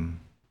name.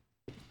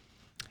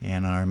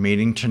 And our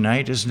meeting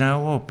tonight is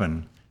now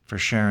open for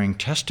sharing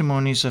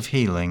testimonies of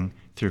healing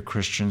through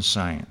Christian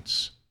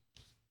Science.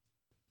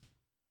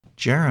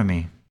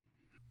 Jeremy.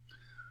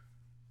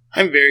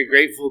 I'm very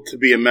grateful to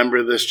be a member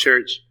of this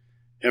church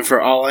and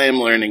for all I am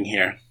learning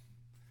here.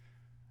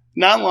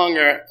 Not long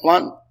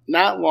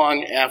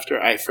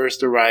after I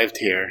first arrived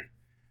here,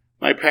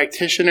 My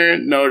practitioner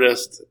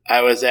noticed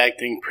I was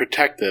acting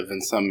protective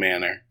in some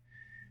manner,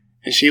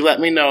 and she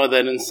let me know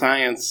that in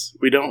science,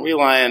 we don't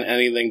rely on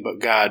anything but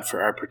God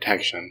for our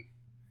protection.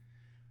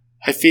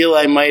 I feel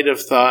I might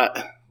have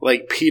thought,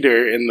 like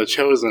Peter in The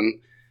Chosen,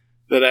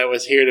 that I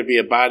was here to be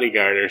a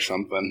bodyguard or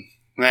something.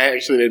 And I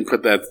actually didn't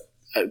put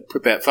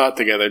that thought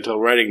together until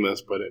writing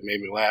this, but it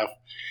made me laugh.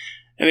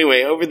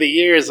 Anyway, over the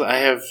years, I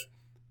have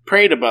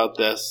prayed about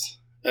this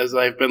as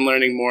I've been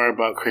learning more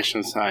about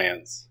Christian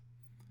Science.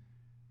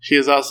 She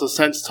has also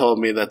since told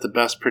me that the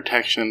best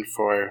protection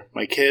for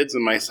my kids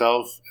and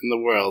myself and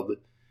the world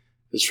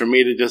is for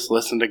me to just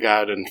listen to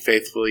God and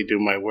faithfully do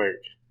my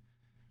work.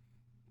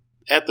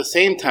 At the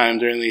same time,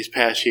 during these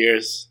past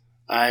years,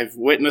 I've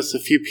witnessed a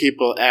few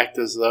people act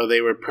as though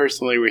they were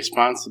personally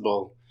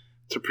responsible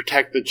to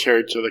protect the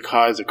church or the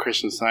cause of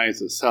Christian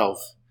Science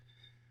itself,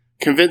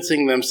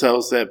 convincing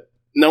themselves that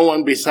no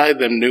one beside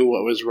them knew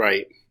what was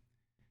right.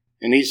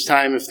 And each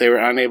time, if they were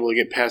unable to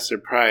get past their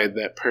pride,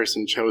 that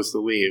person chose to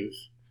leave.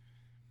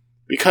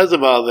 Because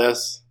of all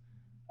this,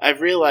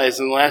 I've realized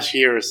in the last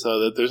year or so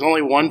that there's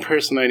only one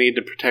person I need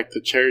to protect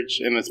the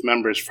church and its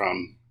members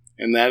from,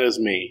 and that is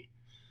me.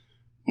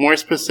 More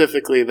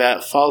specifically,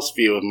 that false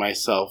view of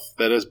myself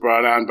that is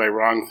brought on by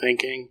wrong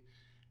thinking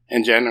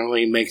and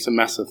generally makes a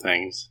mess of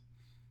things.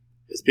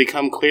 It's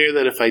become clear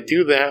that if I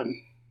do that,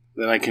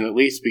 then I can at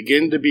least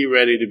begin to be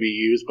ready to be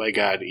used by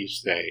God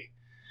each day.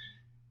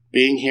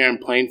 Being here in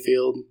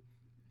Plainfield,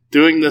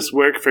 doing this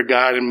work for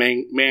God and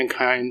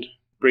mankind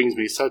brings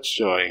me such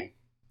joy.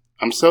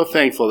 I'm so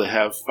thankful to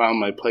have found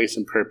my place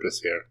and purpose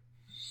here.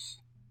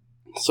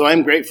 So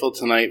I'm grateful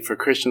tonight for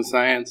Christian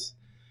Science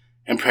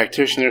and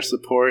practitioner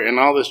support and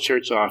all this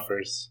church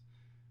offers,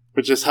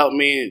 which has helped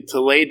me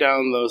to lay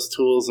down those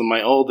tools in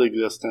my old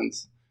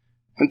existence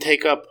and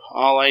take up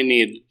all I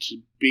need to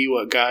be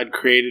what God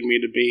created me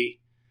to be,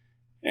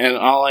 and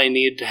all I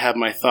need to have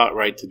my thought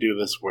right to do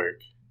this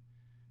work.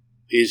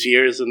 These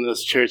years in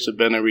this church have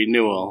been a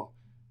renewal,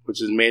 which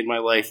has made my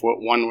life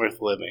one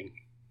worth living.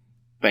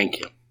 Thank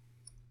you.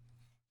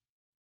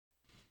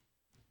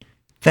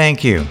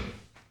 Thank you.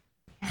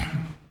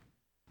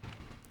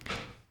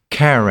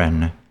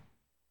 Karen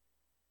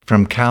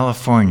from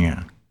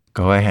California,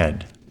 go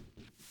ahead.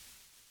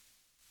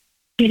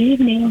 Good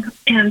evening,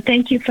 and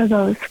thank you for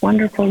those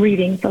wonderful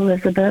readings,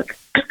 Elizabeth.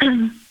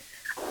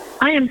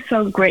 I am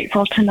so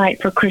grateful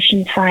tonight for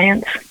Christian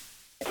Science.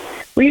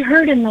 We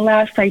heard in the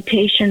last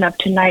citation of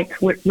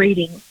tonight's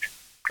readings,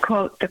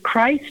 quote, "The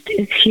Christ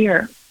is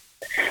here,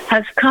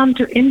 has come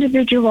to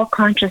individual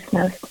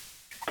consciousness,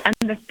 and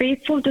the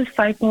faithful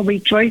disciple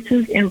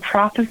rejoices in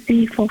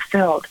prophecy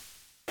fulfilled.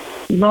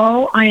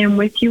 Lo, I am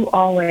with you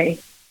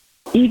always,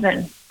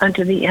 even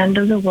unto the end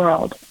of the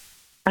world,"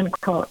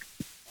 unquote.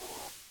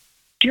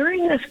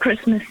 During this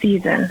Christmas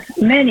season,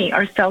 many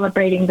are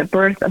celebrating the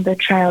birth of the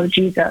child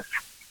Jesus.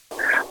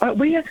 But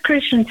we as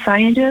Christian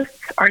Scientists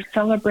are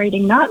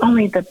celebrating not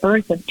only the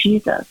birth of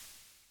Jesus,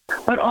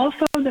 but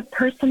also the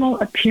personal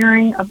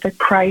appearing of the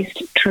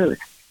Christ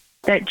truth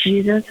that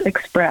Jesus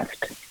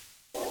expressed.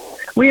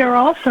 We are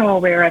also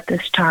aware at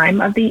this time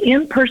of the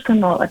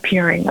impersonal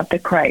appearing of the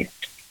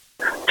Christ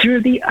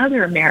through the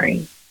other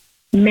Mary,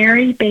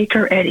 Mary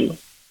Baker Eddy,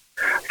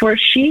 for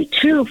she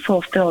too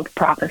fulfilled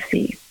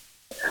prophecy,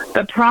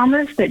 the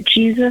promise that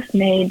Jesus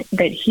made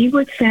that he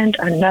would send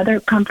another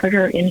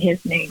comforter in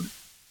his name,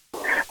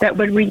 that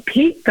would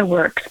repeat the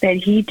works that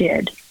he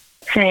did,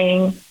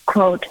 saying,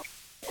 quote,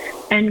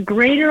 "And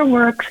greater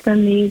works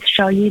than these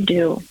shall ye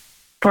do,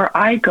 for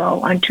I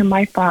go unto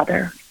my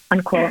Father,"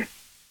 unquote.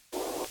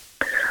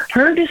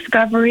 Her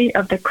discovery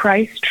of the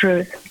Christ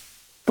truth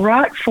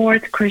brought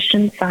forth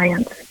Christian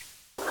Science,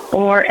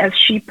 or as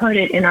she put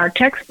it in our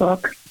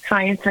textbook,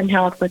 Science and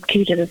Health with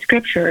Key to the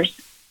Scriptures,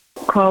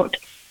 quote,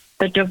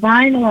 "The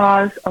divine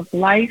laws of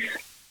life,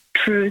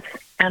 truth,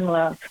 and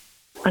love,"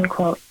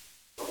 unquote.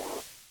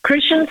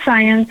 Christian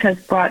Science has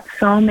brought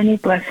so many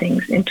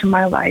blessings into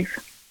my life.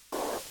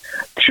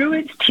 Through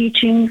its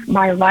teachings,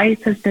 my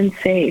life has been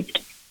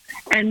saved,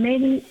 and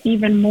maybe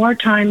even more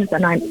times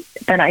than I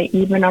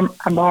even am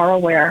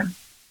aware.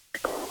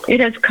 It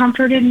has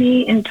comforted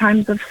me in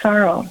times of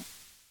sorrow,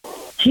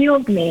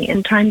 healed me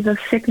in times of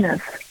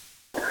sickness,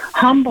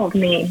 humbled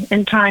me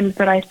in times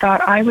that I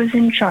thought I was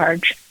in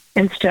charge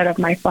instead of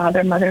my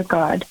Father, Mother,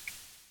 God,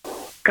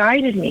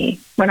 guided me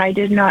when I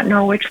did not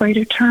know which way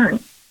to turn,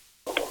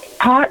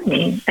 taught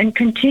me and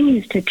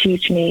continues to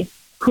teach me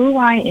who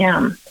I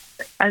am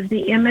as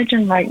the image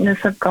and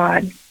likeness of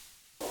God.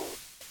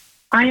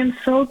 I am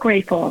so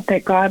grateful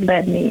that God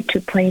led me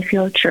to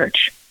Plainfield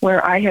Church,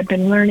 where I have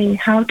been learning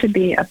how to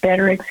be a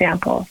better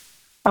example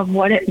of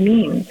what it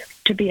means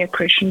to be a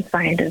Christian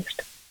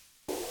Scientist.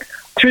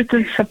 Through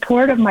the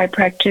support of my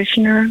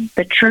practitioner,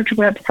 the church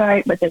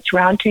website with its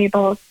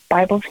roundtables,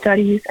 Bible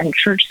studies, and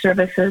church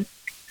services,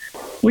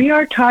 we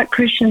are taught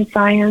Christian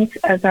Science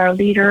as our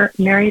leader,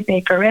 Mary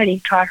Baker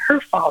Eddy, taught her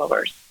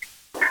followers,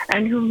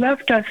 and who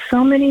left us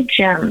so many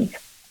gems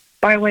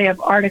by way of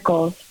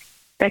articles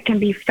that can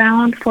be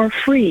found for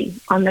free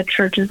on the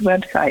church's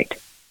website.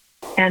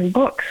 and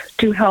books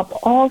to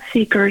help all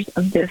seekers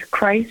of this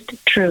Christ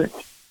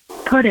truth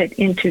put it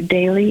into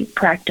daily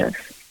practice.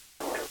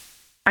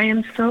 I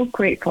am so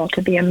grateful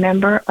to be a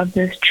member of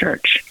this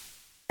church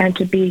and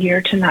to be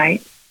here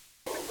tonight.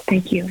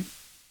 Thank you.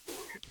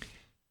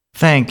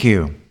 Thank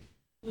you.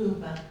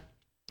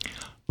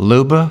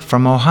 Luba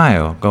from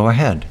Ohio, go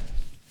ahead.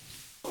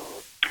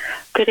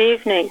 Good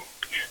evening.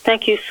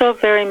 Thank you so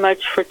very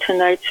much for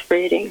tonight's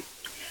reading.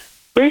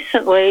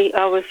 Recently,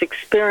 I was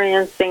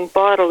experiencing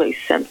bodily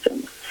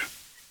symptoms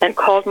and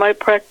called my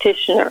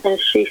practitioner, and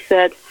she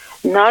said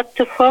not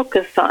to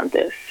focus on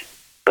this,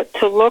 but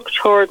to look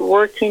toward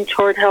working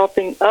toward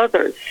helping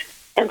others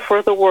and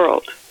for the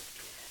world.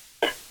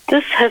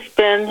 This has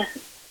been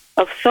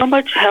of so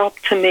much help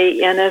to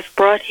me and has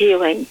brought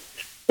healing.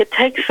 It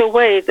takes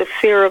away the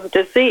fear of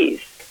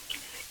disease.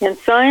 In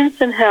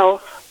Science and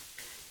Health,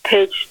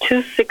 page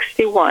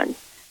 261,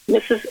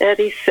 Mrs.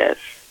 Eddy says,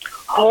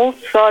 hold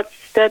thoughts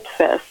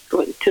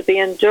steadfastly to the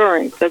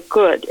enduring, the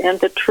good, and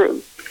the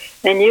true,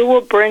 and you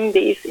will bring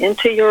these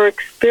into your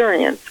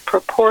experience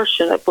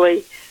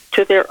proportionably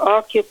to their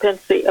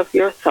occupancy of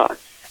your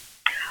thoughts.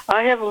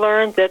 I have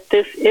learned that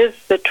this is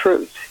the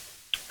truth.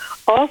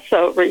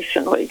 Also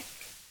recently,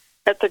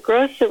 at the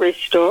grocery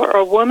store,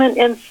 a woman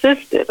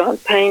insisted on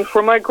paying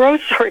for my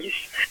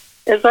groceries.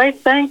 As I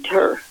thanked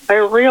her, I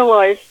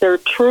realized there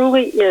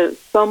truly is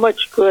so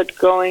much good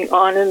going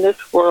on in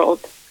this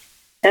world,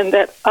 and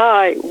that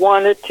I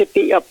wanted to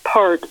be a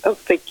part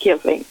of the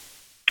giving.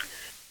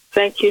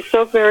 Thank you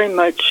so very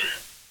much.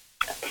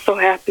 So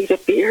happy to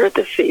be here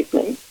this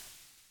evening.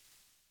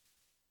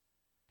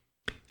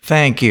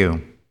 Thank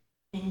you.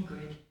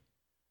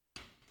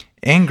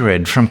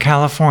 Ingrid from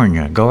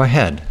California, go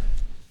ahead.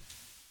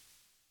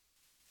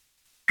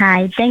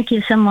 Hi, thank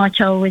you so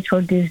much always for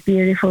this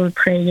beautiful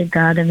prayer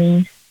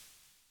gathering.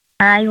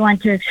 I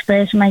want to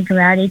express my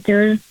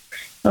gratitude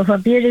of a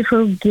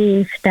beautiful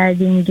gift I've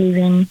been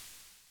given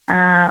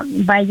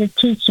by the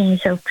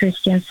teachings of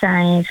Christian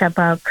Science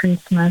about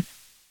Christmas.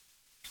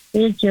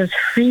 It just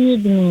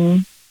freed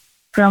me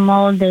from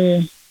all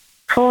the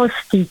false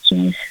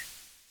teachings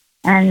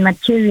and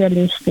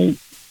materialistic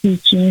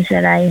teachings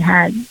that I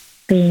had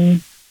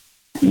been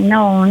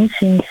known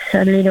since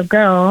a little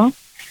girl.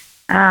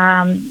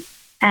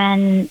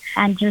 And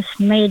just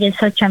made it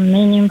such a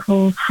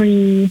meaningful,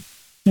 free,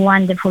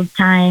 wonderful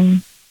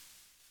time,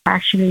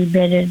 actually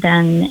better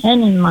than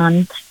any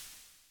month,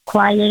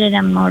 quieter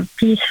and more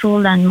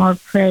peaceful and more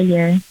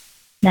prayer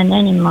than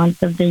any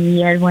month of the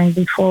year, when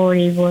before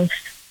it was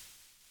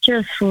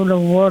just full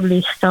of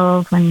worldly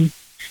stuff and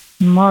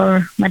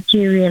more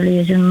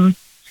materialism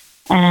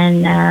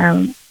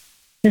and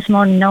just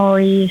more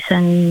noise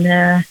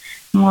and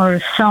more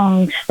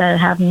songs that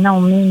have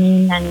no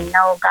meaning and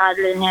no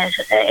godliness.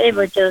 It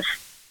was just,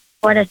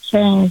 what a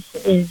change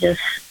is just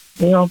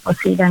the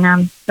opposite, and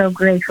I'm so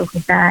grateful for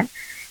that,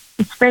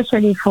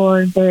 especially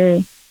for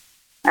the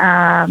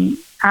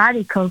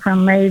article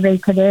from Mary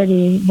Baker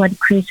Eddy, What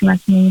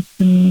Christmas Means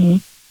to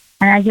Me.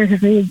 And I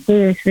just read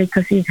this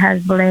because it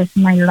has blessed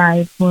my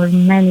life for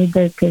many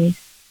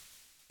decades.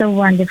 So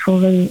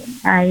wonderfully,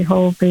 I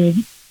hope it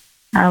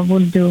will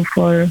do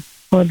for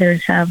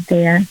others out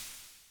there.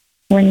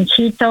 When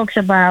she talks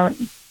about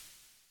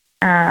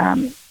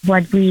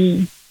what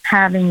we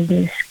have in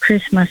this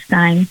Christmas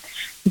time,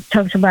 it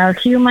talks about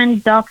human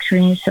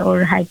doctrines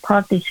or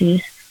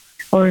hypotheses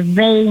or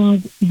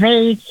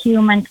vague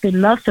human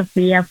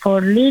philosophy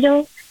for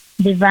little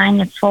divine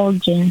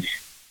effulgence,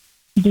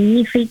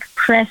 deific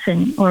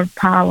presence or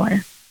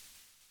power.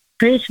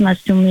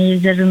 Christmas to me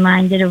is a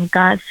reminder of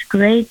God's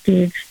great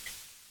gift,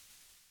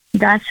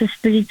 God's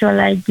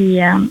spiritual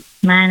idea,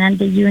 man and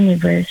the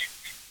universe,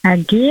 a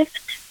gift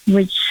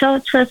which so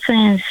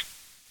transcends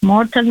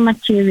mortal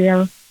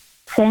material,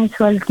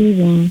 sensual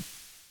giving,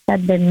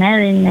 that the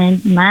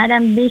merriment, mad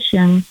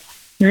ambition,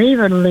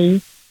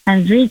 revelry,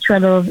 and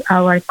ritual of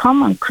our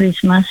common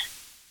Christmas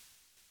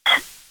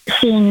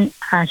seem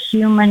a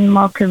human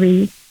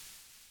mockery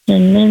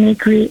in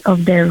mimicry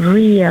of the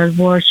real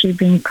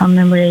worship in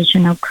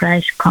commemoration of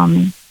Christ's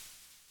coming.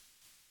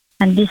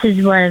 And this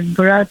is what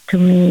brought to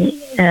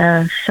me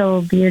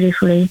so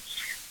beautifully.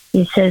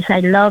 It says,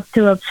 I love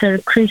to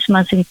observe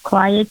Christmas in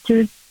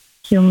quietude,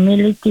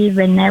 humility,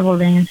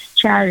 benevolence,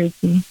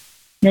 charity,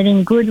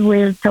 bearing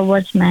goodwill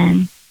towards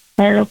man,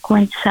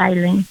 eloquent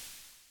silence,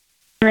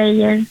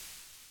 prayer,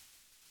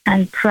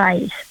 and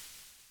praise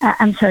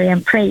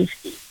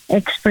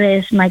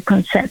express my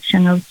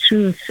conception of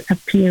truth's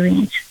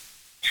appearance.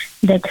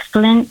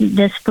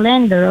 The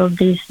splendor of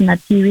this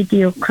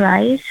nativity of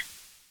Christ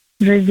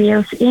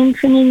reveals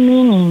infinite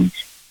meanings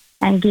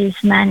and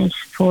gives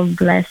manifold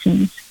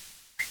blessings.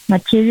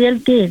 Material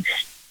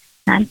gifts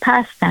and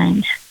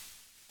pastimes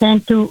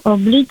tend to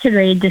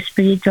obliterate the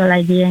spiritual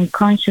idea and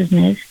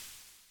consciousness,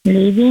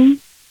 leaving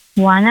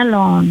one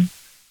alone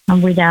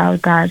and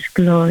without God's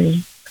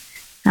glory.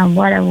 And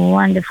what a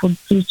wonderful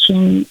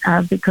teaching,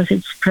 because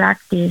it's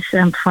practice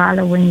and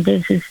following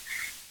this is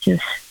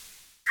just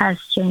has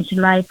changed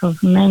the life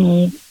of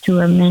many to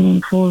a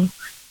meaningful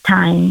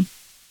time.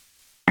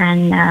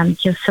 And I'm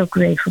just so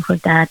grateful for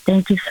that.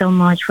 Thank you so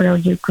much for all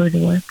your good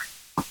work.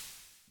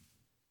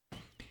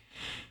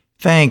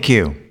 Thank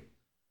you.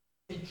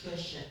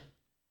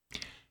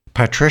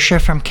 Patricia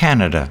from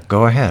Canada,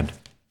 go ahead.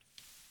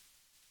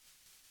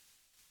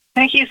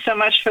 Thank you so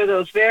much for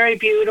those very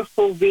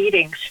beautiful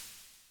readings.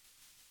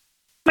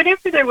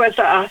 Whenever there was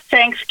a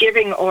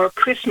Thanksgiving or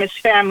Christmas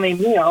family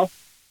meal,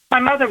 my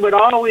mother would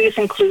always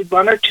include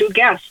one or two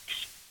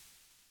guests.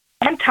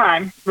 One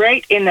time,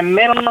 right in the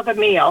middle of the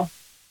meal,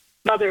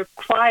 Mother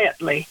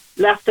quietly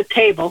left the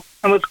table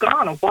and was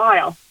gone a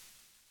while.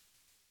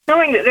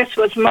 Knowing that this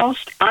was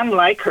most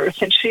unlike her,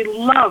 since she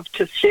loved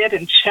to sit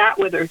and chat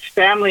with her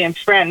family and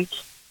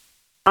friends,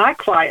 I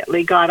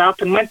quietly got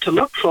up and went to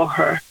look for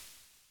her.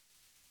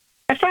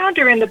 I found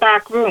her in the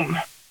back room,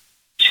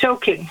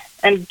 choking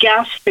and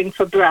gasping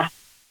for breath.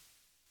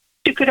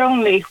 She could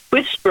only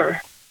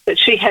whisper that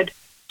she had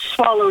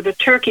swallowed a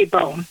turkey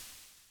bone,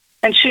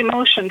 and she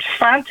motioned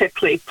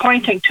frantically,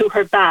 pointing to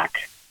her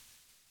back.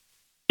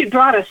 She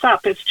brought us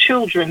up as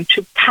children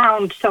to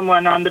pound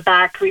someone on the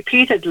back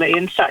repeatedly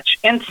in such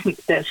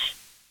instances.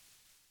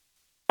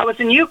 I was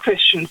a new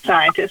Christian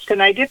Scientist,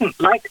 and I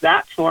didn't like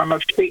that form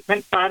of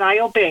treatment, but I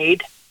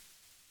obeyed.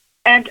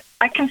 And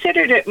I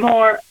considered it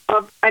more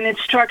of an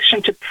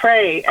instruction to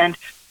pray and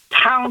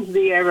pound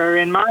the error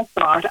in my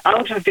thought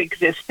out of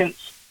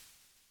existence,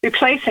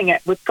 replacing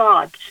it with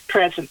God's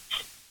presence.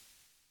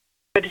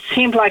 But it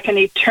seemed like an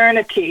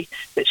eternity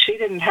that she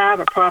didn't have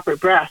a proper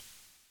breath.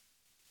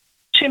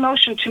 She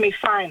motioned to me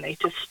finally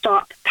to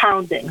stop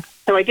pounding,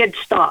 so I did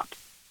stop.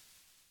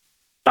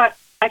 But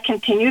I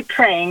continued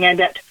praying,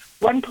 and at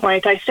one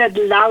point I said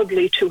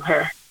loudly to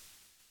her,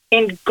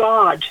 "In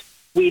God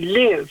we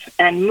live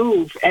and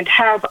move and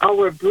have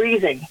our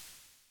breathing."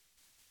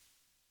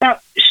 Now,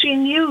 she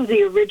knew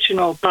the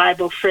original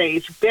Bible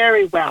phrase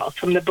very well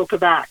from the book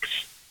of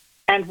Acts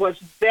and was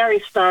very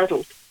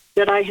startled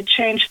that I had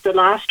changed the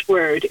last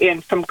word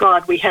in "from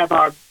God we have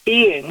our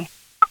being"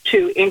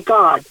 to "in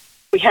God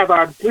we have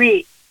our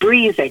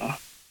breathing."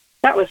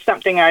 That was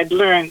something I'd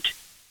learned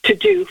to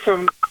do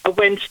from a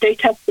Wednesday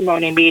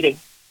testimony meeting.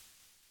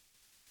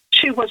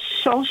 She was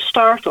so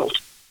startled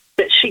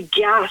that she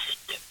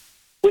gasped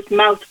with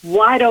mouth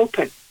wide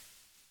open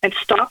and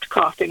stopped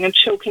coughing and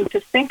choking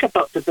to think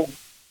about the bone.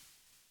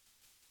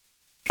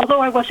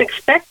 Although I was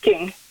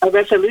expecting a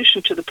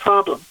resolution to the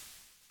problem,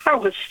 I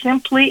was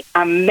simply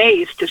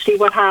amazed to see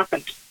what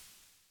happened.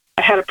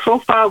 I had a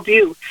profile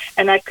view,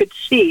 and I could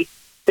see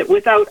that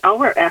without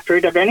our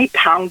effort of any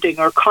pounding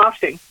or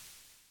coughing,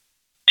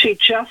 she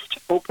just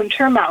opened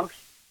her mouth,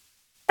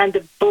 and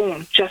the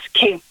bone just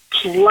came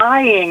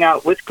flying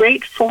out with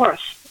great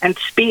force and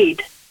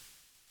speed.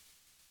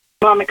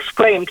 Mom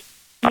exclaimed,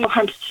 "Oh,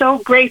 I'm so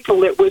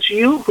grateful it was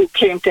you who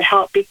came to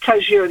help,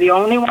 because you're the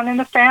only one in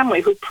the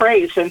family who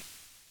prays, and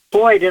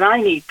boy, did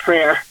I need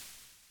prayer."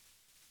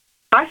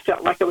 I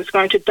felt like I was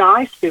going to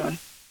die soon.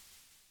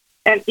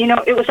 And,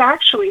 it was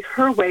actually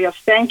her way of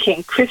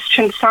thanking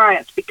Christian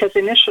Science, because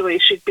initially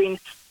she'd been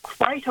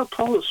quite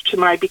opposed to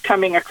my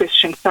becoming a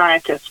Christian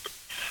Scientist.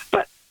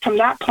 But from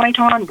that point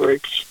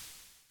onwards,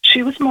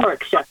 she was more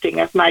accepting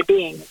of my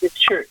being at this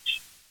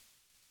church.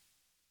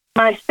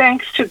 My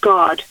thanks to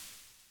God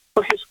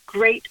for his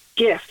great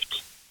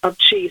gift of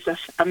Jesus,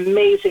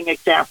 amazing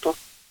example,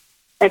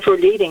 and for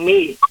leading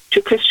me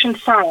to Christian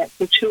Science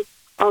and to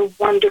our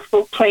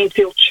wonderful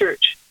Plainfield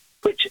Church,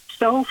 which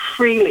so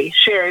freely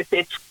shares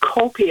its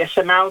copious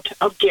amount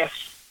of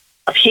gifts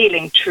of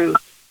healing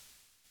truth.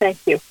 Thank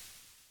you.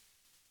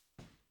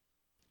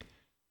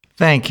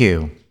 Thank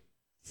you.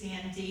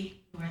 Sandy,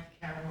 North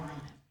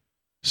Carolina.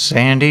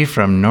 Sandy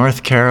from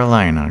North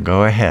Carolina,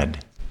 go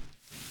ahead.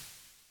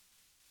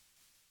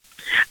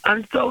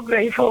 I'm so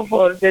grateful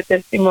for the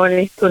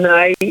testimonies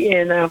tonight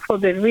and for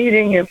the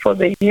reading and for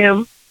the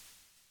hymn.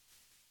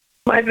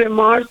 My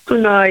remarks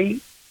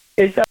tonight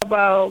is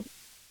about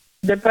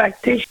the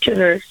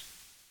practitioners.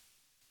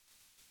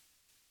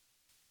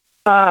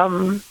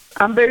 I'm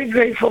very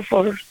grateful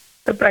for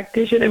the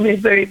practitioner,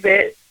 Miss Mary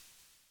Beth,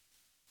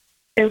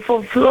 and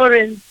for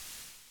Florence,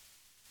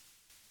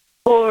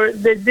 for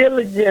the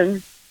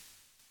diligence,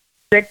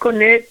 the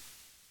connect.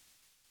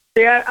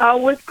 They are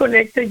always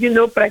connected.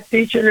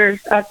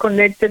 Practitioners are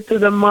connected to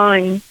the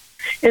mind,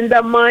 and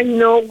the mind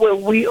knows where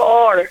we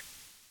are.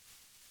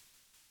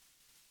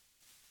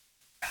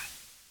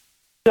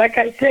 Like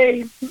I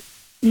say,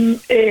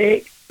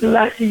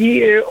 last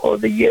year or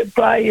the year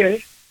prior,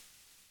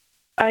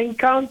 I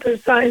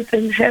encountered Science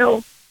and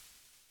Health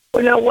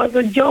when I was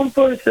a young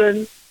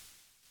person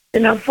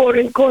in a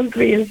foreign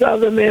country in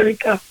South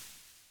America.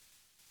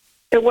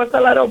 There was a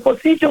lot of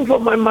opposition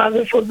from my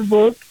mother for the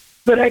book,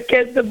 but I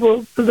kept the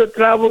book to the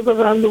travels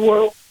around the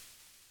world.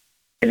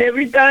 And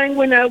every time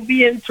when I would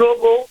be in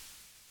trouble,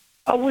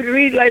 I would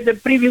read like the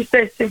previous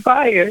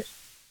testifiers.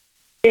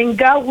 And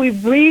God will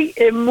breathe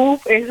and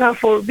move and have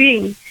for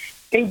being.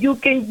 And you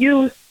can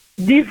use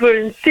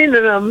different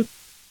synonyms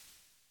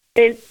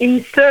and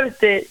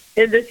insert it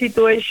in the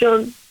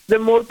situation the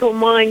mortal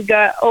mind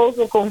got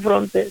also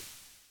confronted.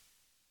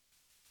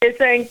 As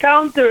I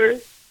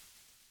encountered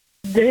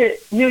the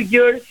New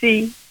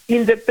Jersey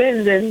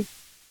Independent.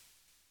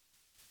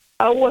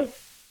 I was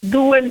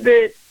doing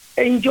the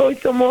Enjoy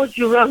So Much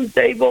Round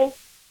Table.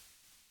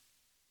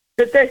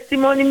 The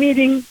testimony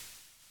meeting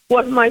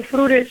was my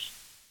fruitage,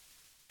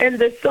 and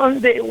the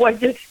Sunday was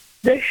just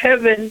the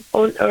heaven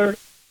on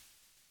earth.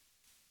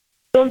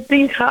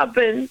 Something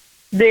happened.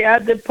 They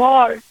had the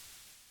part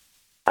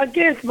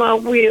against my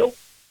will.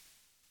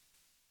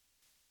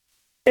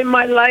 And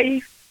my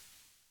life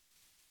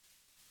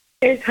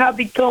it has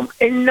become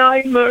a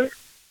nightmare.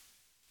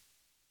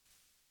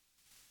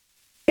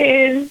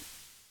 And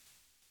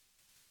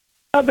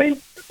I've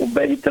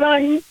been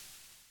trying.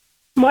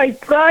 My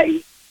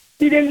pride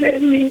didn't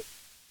let me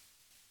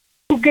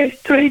to get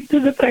straight to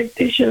the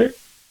practitioner.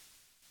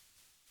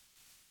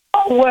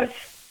 I was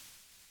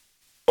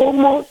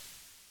almost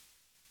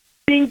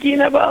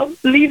thinking about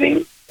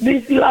living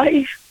this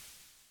life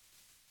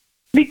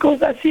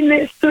because I see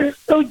Nestor's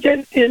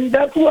suggestion.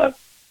 That's what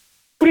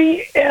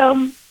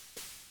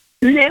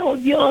Neil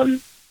Young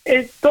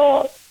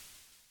thought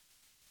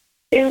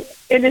in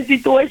a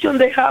situation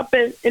that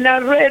happened, and I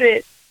read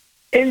it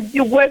in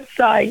your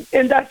website,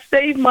 and that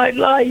saved my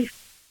life.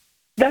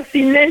 That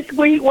next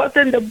week was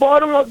in the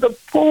bottom of the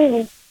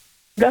pool.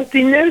 That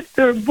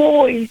Nestor's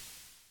voice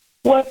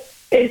was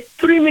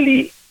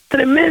extremely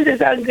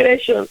tremendous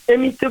aggression,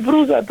 and Mr.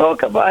 Bruce, I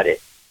talk about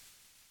it.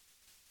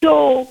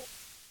 So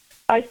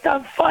I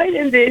started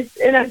fighting this,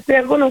 and I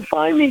said, I'm going to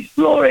find Miss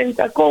Florence.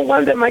 I called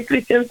one of my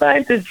Christian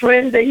Scientist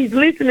friends that he's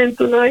listening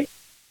tonight,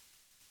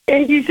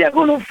 and he said, I'm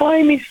going to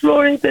find Miss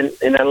Florence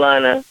in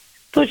Atlanta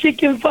so she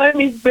can find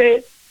Miss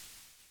Beth.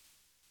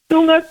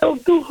 Soon I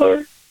talked to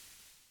her.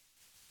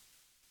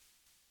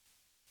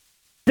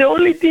 The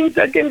only things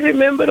I can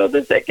remember of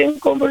the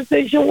second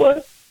conversation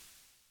was,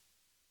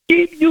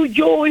 give you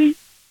joy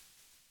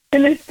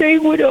and stay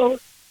with us.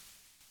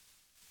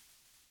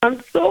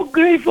 I'm so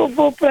grateful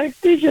for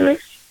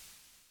practitioners.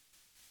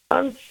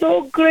 I'm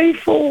so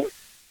grateful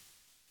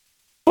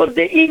for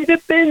the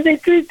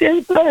independent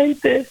Christian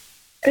Scientists.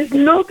 It's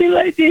nothing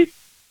like this.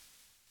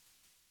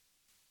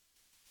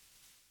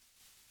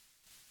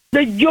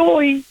 The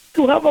joy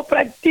to have a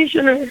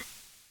practitioner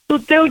to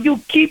tell you,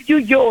 keep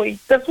your joy.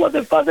 That's what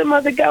the Father,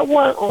 Mother, God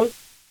want us,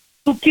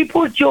 to keep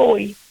our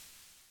joy.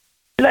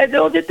 Like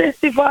the other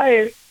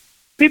testifiers,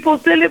 people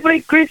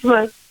celebrate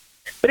Christmas,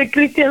 but the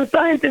Christian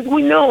Scientists,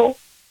 we know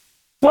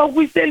what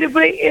we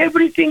celebrate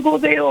every single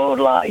day of our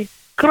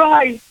life.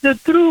 Christ, the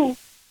truth.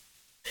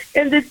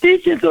 And the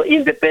teachings of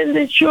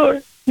Independent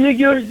Church, New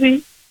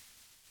Jersey,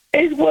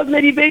 is what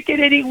Mary Baker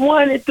Eddy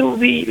wanted to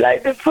be,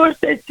 like the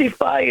first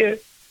testifier.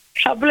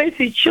 I bless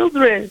his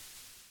children,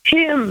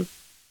 him,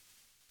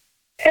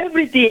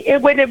 everything.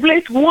 And when I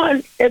bless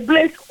one, I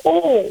bless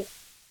all.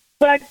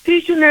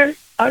 Practitioners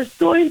are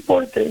so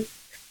important.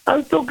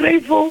 I'm so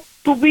grateful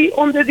to be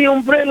under the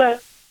umbrella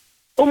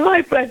of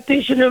my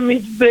practitioner,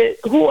 Miss Beth,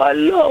 who I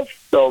love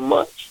so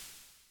much.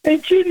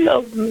 And she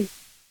loves me.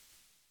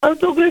 I'm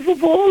so grateful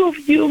for all of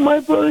you, my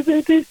brothers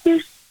and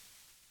sisters.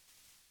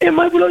 And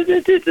my brothers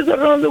and sisters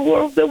around the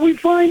world, that we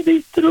find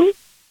this truth.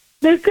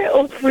 They set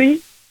us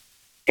free.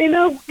 And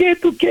I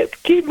get to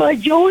keep my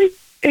joy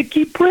and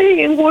keep praying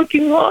and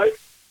working hard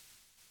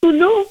to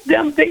know that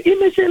I'm the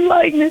image and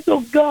likeness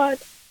of God.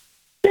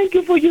 Thank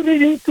you for your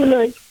reading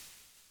tonight.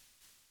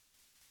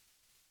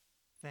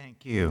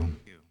 Thank you.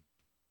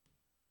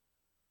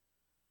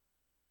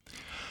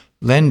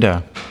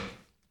 Linda.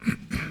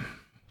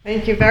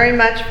 Thank you very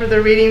much for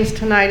the readings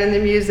tonight and the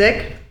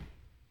music.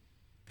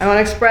 I want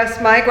to express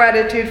my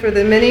gratitude for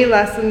the many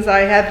lessons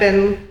I have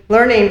been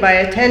learning by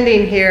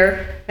attending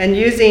here and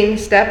using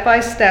step by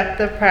step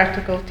the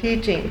practical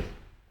teachings.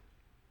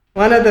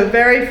 One of the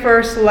very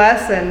first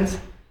lessons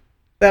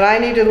that I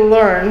needed to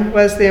learn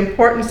was the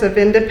importance of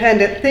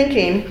independent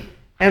thinking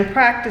and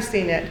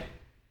practicing it.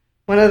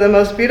 One of the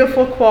most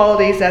beautiful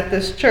qualities at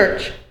this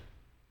church.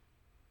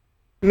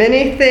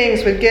 Many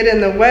things would get in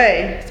the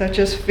way, such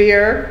as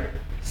fear,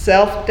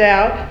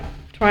 self-doubt,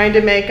 trying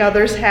to make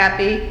others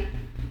happy,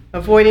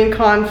 avoiding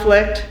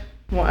conflict,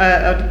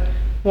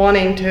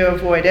 wanting to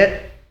avoid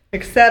it,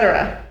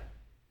 etc.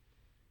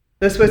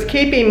 This was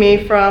keeping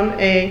me from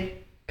a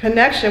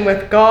connection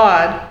with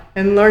God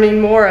and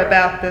learning more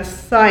about this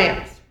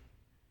science.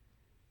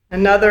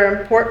 Another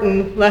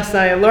important lesson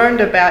I learned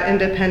about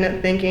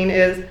independent thinking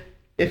is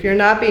if you're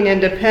not being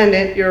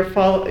independent,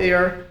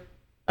 you're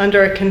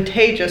under a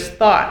contagious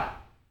thought.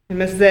 And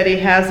Ms. Zeddy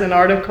has an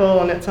article,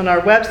 and it's on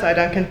our website,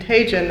 on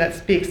contagion, that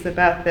speaks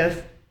about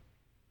this.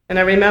 And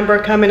I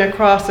remember coming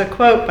across a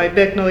quote by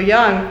Bicknell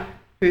Young,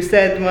 who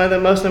said one of the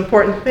most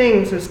important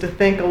things is to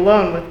think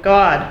alone with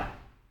God.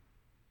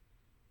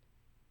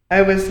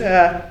 I was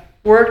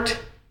worked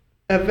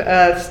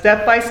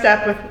step by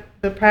step with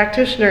the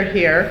practitioner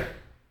here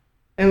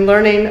and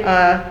learning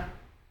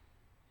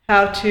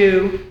how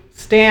to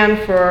stand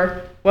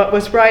for what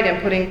was right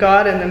and putting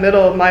God in the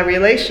middle of my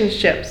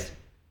relationships.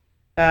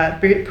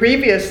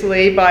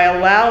 Previously, by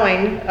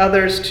allowing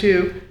others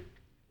to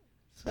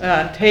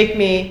take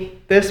me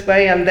this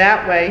way and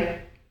that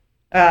way,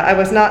 I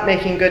was not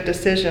making good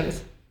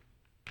decisions.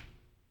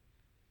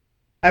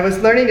 I was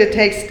learning to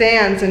take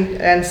stands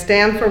and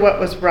stand for what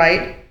was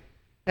right.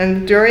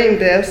 And during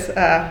this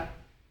time,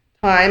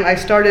 I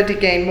started to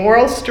gain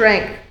moral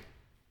strength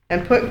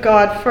and put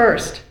God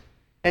first.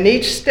 And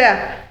each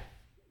step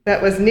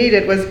that was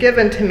needed was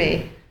given to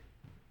me.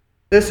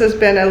 This has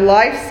been a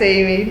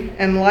life-saving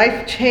and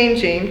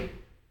life-changing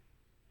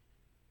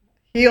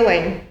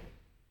healing.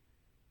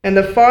 And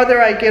the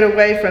farther I get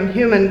away from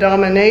human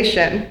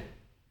domination,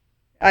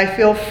 I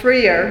feel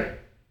freer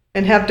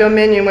and have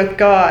dominion with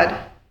God.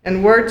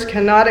 And words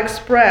cannot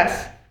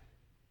express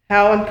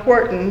how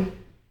important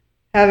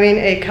having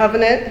a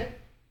covenant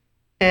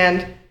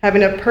and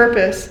having a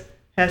purpose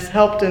has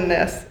helped in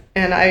this.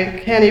 And I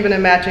can't even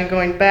imagine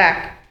going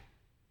back.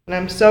 And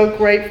I'm so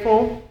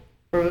grateful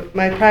for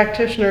my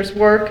practitioner's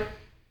work,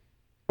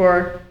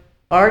 for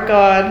our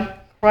God,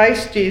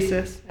 Christ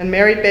Jesus, and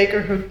Mary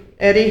Baker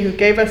Eddy, who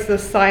gave us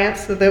this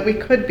science so that we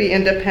could be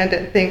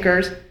independent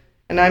thinkers.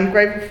 And I'm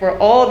grateful for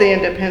all the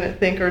independent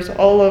thinkers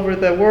all over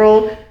the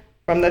world,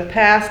 from the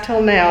past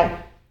till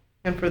now,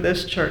 and for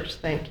this church.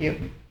 Thank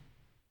you.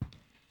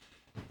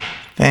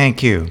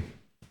 Thank you.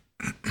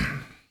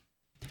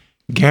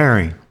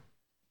 Gary.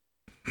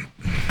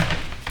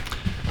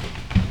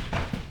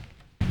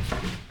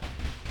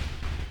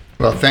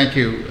 Well, thank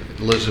you,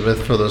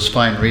 Elizabeth, for those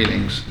fine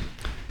readings,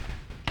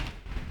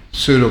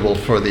 suitable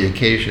for the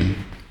occasion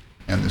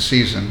and the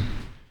season.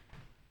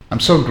 I'm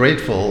so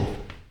grateful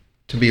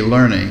to be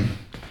learning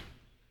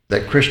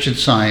that Christian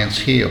Science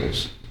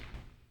heals,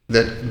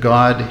 that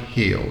God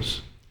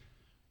heals.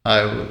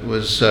 I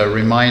was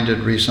reminded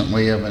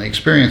recently of an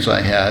experience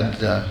I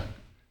had,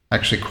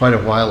 actually quite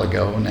a while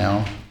ago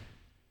now.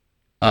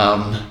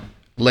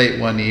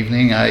 Late one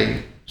evening,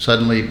 I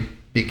suddenly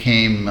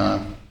came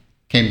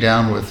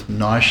down with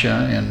nausea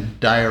and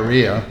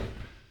diarrhea,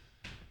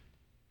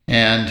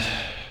 and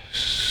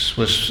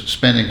was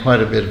spending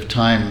quite a bit of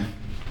time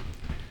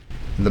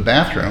in the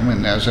bathroom.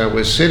 And as I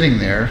was sitting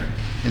there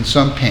in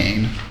some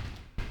pain,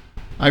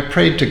 I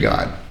prayed to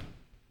God,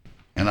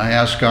 and I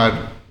asked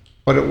God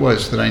what it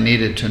was that I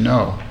needed to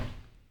know.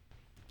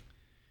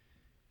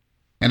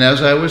 And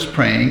as I was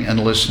praying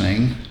and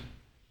listening,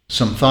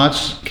 some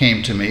thoughts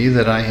came to me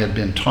that I had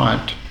been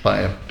taught by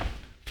a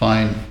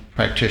fine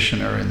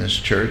practitioner in this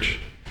church.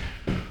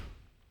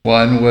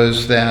 One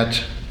was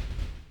that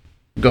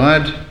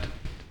God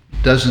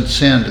doesn't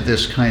send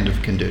this kind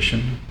of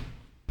condition,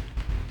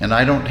 and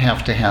I don't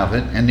have to have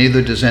it, and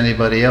neither does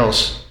anybody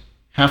else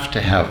have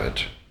to have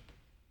it.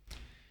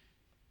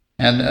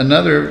 And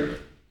another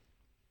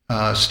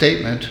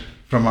statement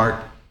from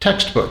our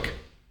textbook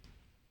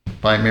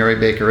by Mary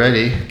Baker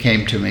Eddy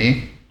came to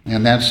me,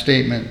 and that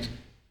statement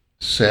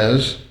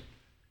says,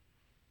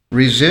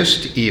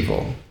 "Resist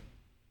evil,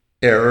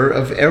 error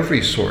of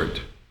every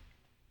sort,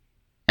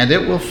 and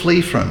it will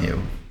flee from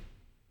you."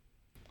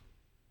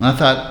 And I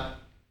thought,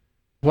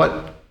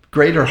 what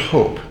greater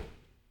hope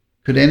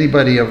could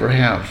anybody ever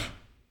have?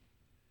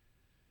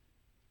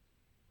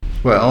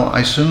 Well,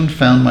 I soon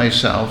found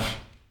myself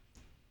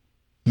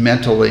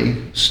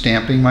mentally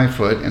stamping my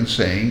foot and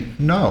saying,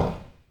 no,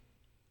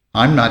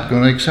 I'm not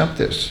going to accept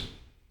this.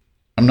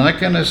 I'm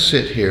not going to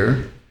sit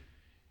here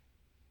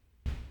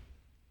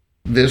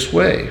this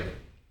way.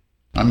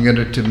 I'm going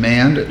to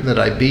demand that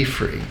I be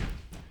free,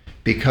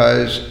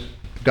 because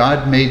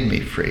God made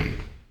me free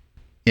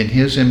in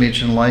His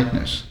image and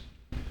likeness.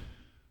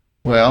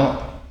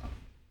 Well,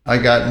 I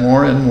got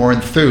more and more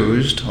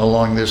enthused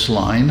along this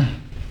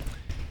line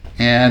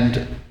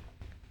and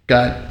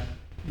got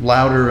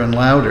louder and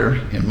louder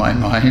in my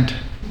mind,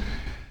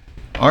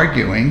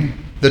 arguing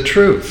the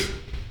truth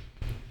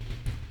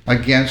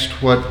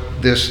against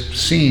what this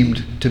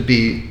seemed to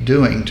be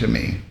doing to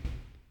me.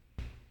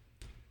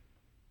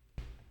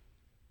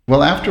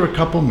 Well, after a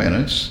couple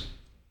minutes,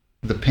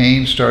 the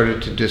pain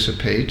started to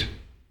dissipate,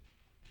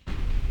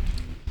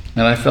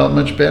 and I felt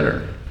much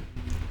better.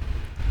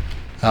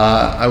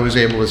 I was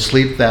able to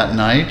sleep that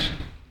night,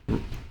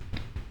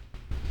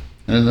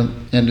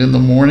 and in the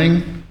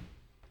morning,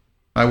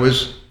 I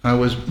was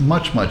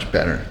much, much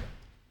better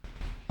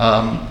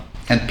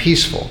and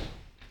peaceful.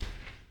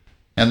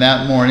 And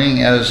that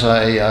morning, as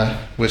I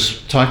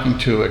was talking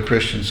to a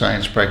Christian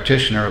Science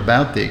practitioner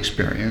about the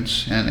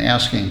experience and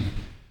asking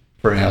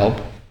for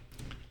help,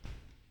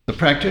 the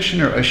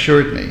practitioner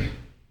assured me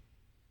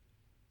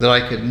that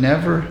I could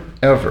never,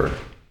 ever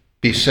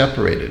be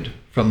separated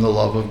from the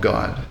love of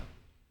God.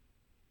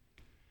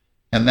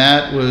 And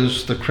that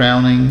was the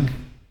crowning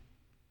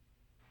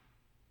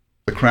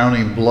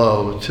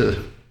blow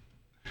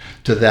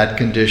to that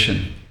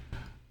condition.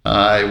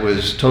 I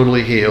was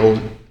totally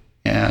healed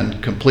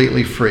and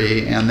completely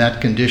free, and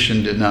that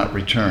condition did not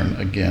return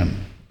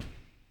again.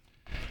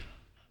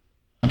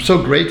 I'm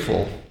so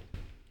grateful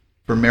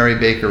for Mary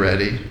Baker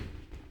Eddy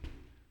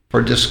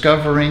for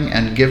discovering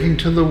and giving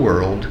to the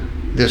world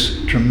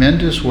this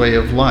tremendous way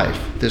of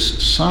life,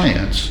 this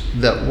science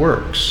that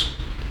works.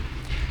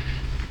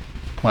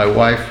 My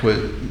wife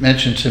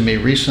mentioned to me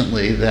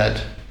recently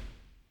that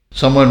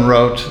someone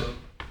wrote,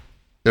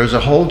 there's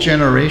a whole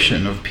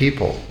generation of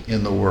people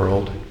in the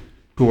world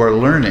who are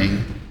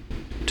learning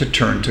to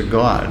turn to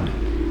God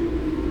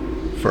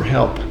for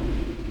help.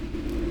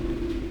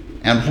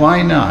 And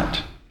why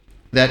not?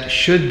 That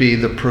should be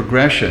the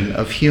progression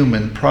of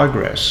human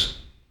progress.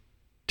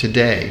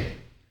 Today,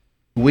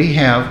 we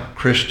have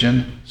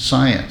Christian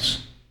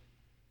Science,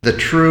 the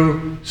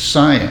true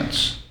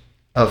science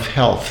of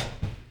health.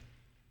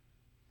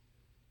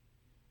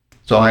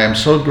 So I am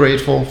so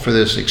grateful for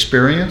this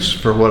experience,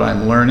 for what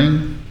I'm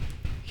learning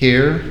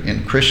here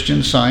in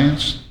Christian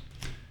Science.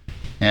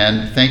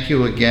 And thank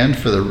you again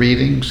for the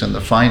readings and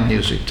the fine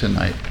music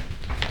tonight.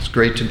 It's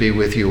great to be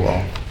with you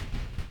all.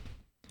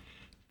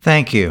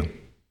 Thank you.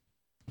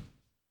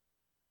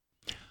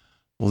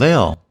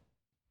 Lil.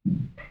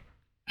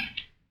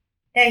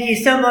 Thank you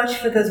so much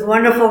for those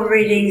wonderful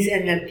readings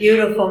and the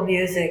beautiful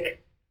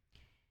music.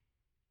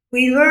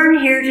 We learn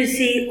here to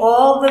see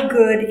all the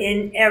good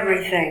in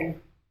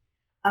everything.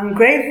 I'm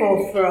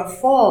grateful for a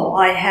fall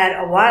I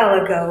had a while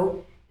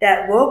ago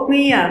that woke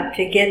me up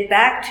to get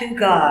back to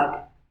God.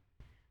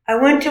 I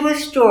went to a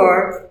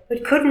store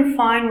but couldn't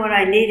find what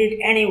I needed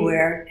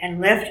anywhere and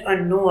left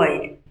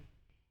annoyed.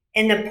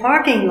 In the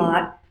parking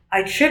lot,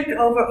 I tripped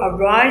over a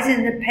rise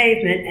in the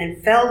pavement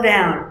and fell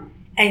down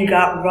and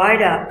got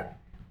right up,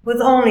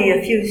 with only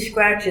a few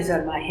scratches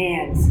on my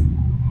hands.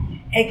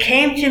 It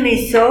came to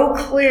me so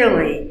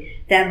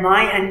clearly that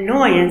my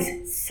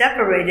annoyance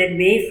separated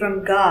me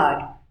from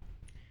God.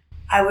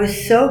 I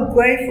was so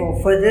grateful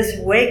for this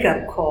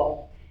wake-up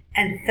call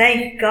and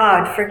thanked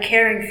God for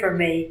caring for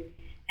me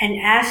and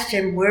asked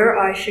him where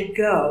I should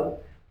go,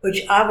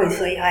 which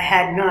obviously I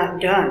had not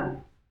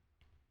done.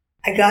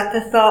 I got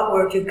the thought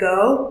where to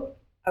go,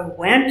 I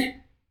went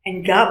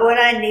and got what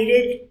I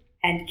needed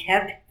and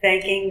kept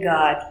thanking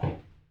God.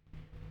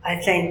 I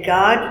thank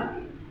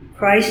God,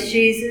 Christ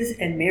Jesus,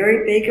 and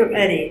Mary Baker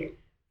Eddy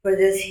for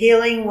this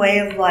healing way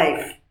of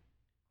life,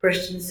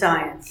 Christian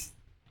Science.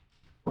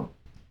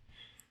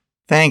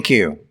 Thank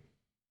you.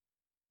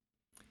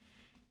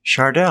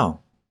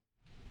 Chardell.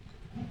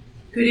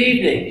 Good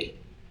evening.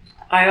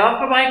 I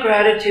offer my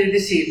gratitude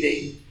this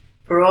evening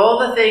for all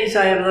the things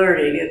I am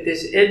learning at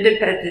this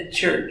independent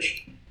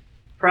church,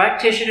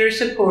 practitioner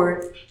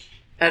support,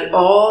 and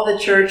all the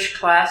church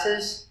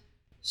classes,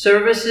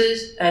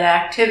 services, and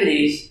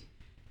activities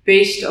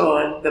based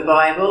on the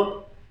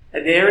Bible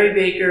and Mary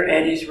Baker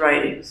Eddy's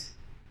writings.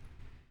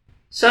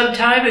 Some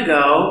time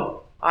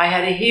ago, I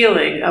had a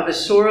healing of a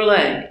sore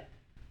leg,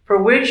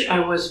 for which I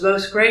was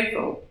most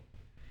grateful.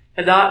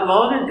 And not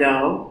long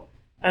ago,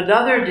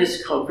 another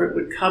discomfort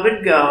would come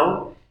and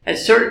go at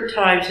certain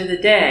times of the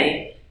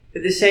day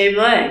with the same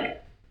leg.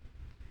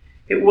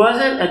 It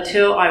wasn't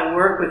until I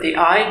worked with the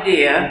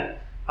idea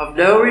of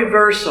no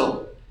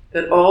reversal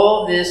that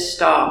all this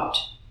stopped.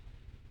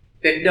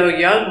 Bicknell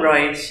Young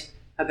writes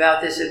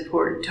about this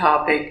important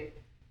topic,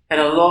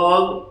 and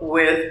along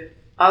with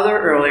other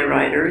early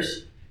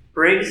writers,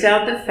 brings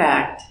out the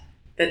fact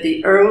that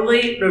the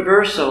early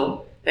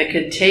reversal that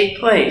can take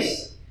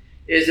place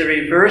is a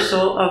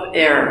reversal of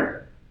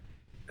error.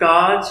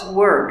 God's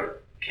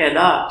work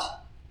cannot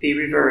be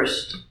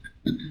reversed.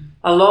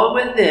 Along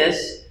with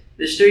this,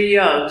 Mr.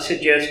 Young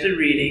suggested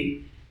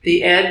reading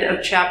the end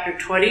of chapter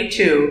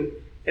 22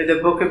 in the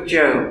book of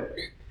Job.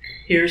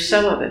 Here's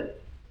some of it.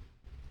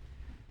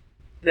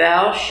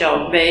 Thou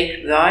shalt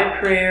make thy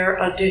prayer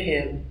unto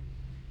him,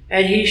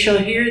 and he shall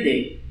hear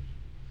thee,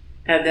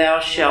 and thou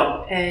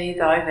shalt pay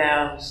thy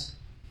vows.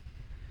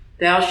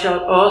 Thou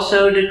shalt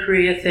also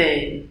decree a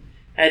thing,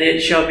 and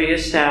it shall be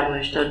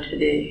established unto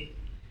thee,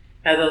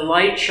 and the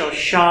light shall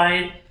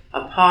shine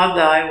upon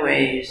thy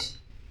ways.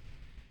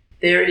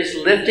 There is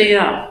lifting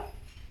up,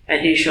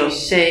 and he shall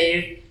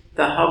save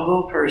the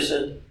humble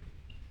person.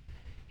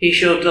 He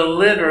shall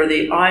deliver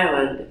the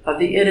island of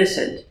the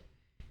innocent,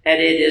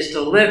 and it is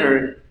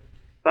delivered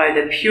by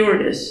the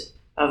pureness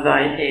of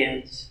thine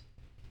hands.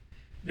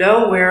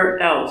 Nowhere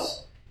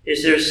else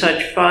is there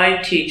such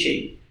fine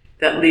teaching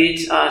that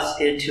leads us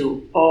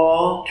into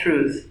all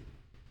truth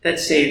that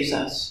saves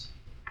us.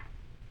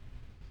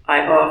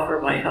 I offer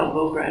my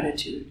humble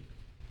gratitude.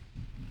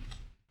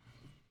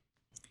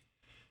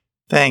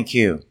 Thank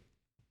you.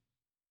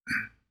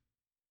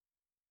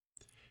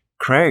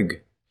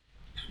 Craig.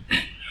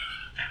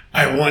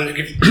 I wanted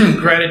to give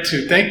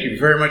gratitude. Thank you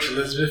very much,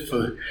 Elizabeth,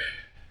 for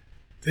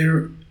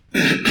their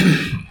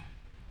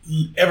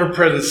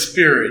ever-present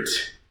spirit.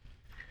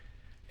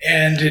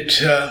 And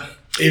it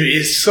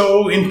is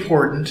so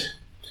important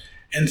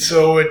and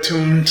so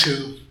attuned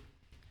to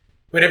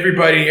what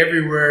everybody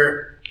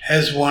everywhere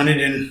has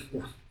wanted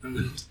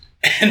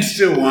and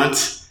still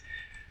wants.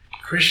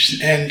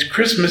 And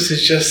Christmas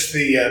is just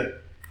the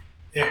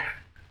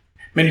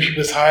many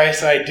people's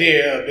highest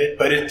idea of it,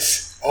 but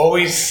it's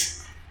always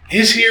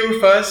is here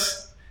with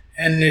us,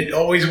 and it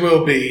always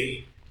will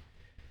be.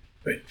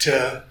 But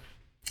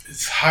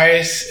its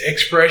highest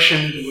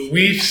expression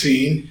we've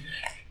seen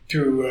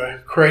through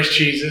Christ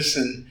Jesus,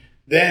 and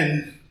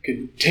then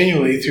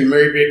continually through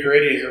Mary Baker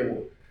Eddy and her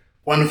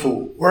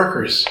wonderful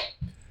workers.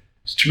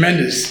 It's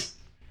tremendous.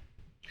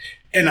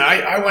 And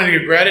I want to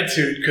give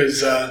gratitude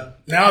because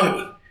now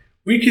that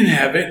we can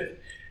have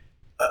it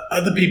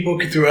other people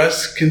through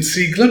us can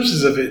see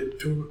glimpses of it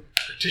through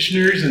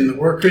practitioners and the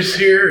workers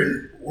here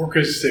and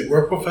workers that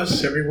work with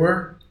us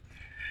everywhere.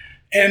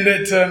 And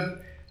that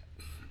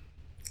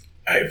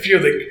I feel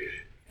that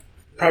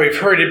probably have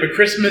heard it, but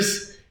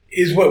Christmas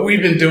is what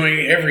we've been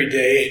doing every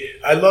day.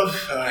 I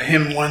love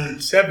hymn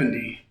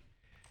 170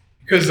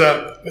 because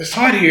it's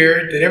taught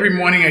here that every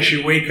morning I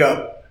should wake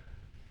up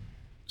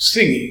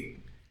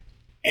singing,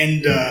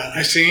 and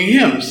I sing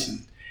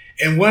hymns.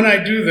 And when I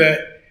do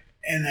that,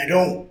 and I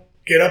don't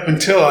get up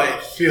until I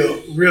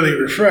feel really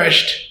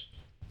refreshed,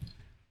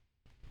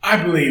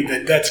 I believe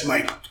that that's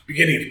my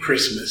beginning of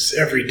Christmas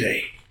every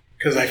day,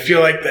 because I feel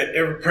like that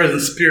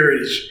ever-present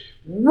Spirit is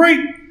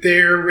right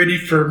there ready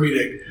for me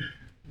to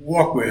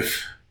walk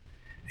with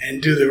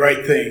and do the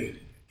right thing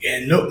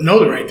and know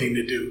the right thing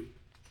to do.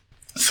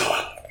 So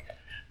I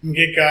can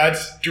get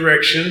God's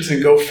directions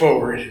and go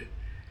forward.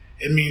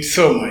 It means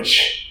so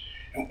much.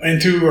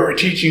 And through our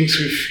teachings,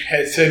 we've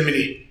had so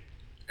many,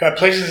 got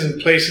places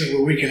and places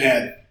where we've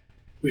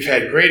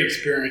had great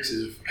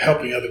experiences of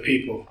helping other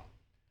people.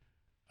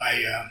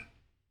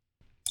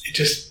 It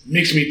just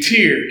makes me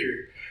tear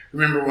to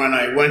remember when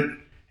I went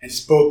and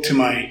spoke to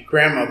my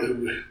grandmother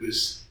who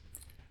was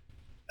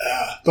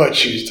thought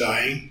she was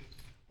dying,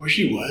 or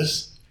she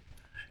was,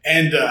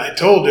 and I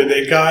told her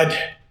that God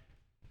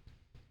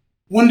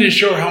wanted to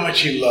show her how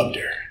much He loved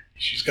her.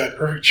 She's got a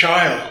perfect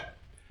child,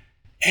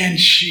 and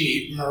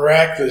she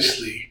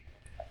miraculously,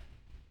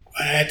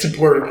 I had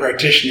support a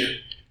practitioner,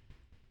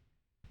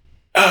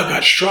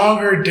 got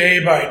stronger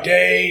day by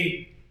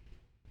day,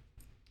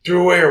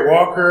 threw away her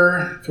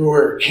walker, threw away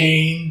her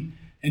cane,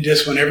 and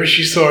just whenever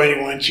she saw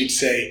anyone, she'd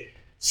say,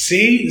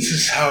 "See, this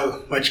is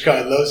how much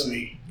God loves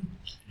me."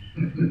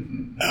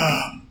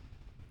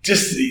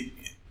 Just the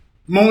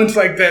moments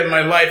like that in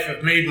my life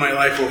have made my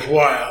life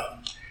worthwhile.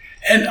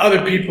 And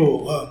other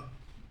people,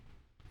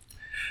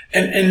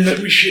 and that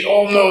we should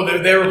all know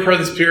that their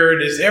present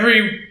Spirit is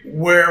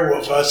everywhere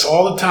with us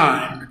all the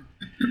time,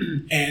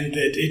 and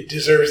that it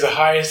deserves the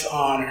highest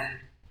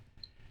honor.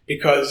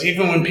 Because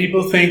even when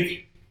people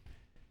think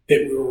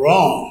that we're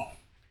wrong,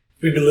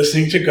 we've been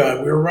listening to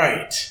God, we're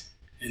right.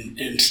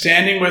 And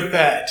standing with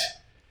that,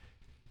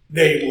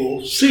 they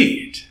will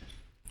see it.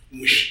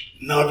 We should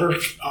never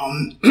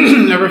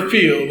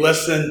feel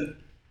less than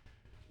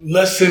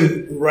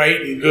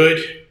right and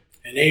good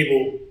and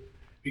able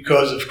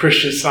because of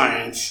Christian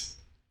Science.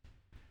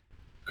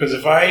 Because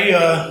if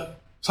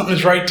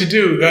something's right to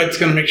do, God's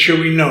going to make sure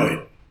we know it.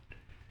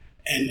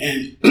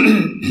 And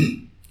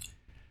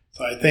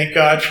so I thank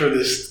God for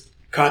this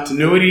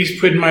continuity He's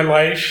put in my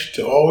life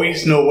to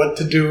always know what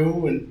to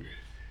do and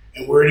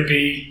where to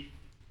be,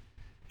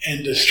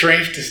 and the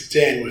strength to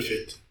stand with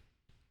it.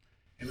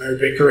 And Mary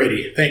Baker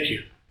Eddy, thank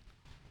you.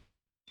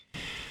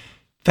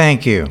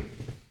 Thank you.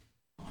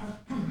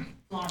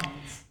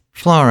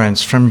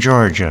 Florence from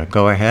Georgia,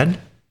 go ahead.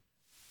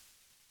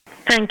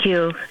 Thank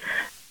you.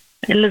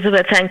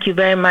 Elizabeth, thank you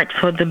very much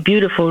for the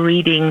beautiful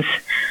readings.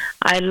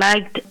 I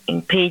liked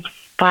in page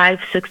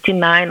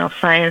 569 of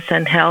Science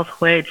and Health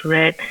where it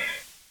read,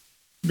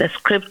 the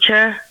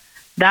scripture,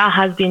 "Thou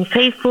hast been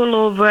faithful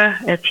over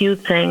a few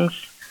things,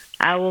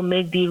 I will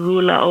make thee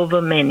ruler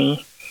over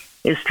many,"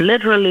 is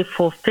literally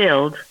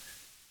fulfilled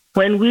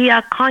when we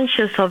are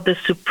conscious of the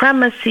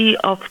supremacy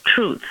of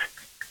truth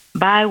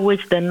by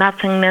which the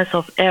nothingness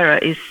of error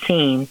is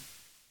seen.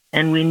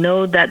 And we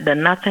know that the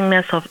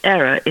nothingness of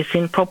error is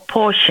in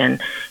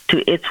proportion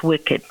to its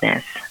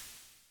wickedness.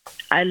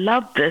 I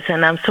love this,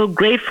 and I'm so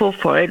grateful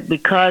for it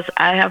because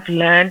I have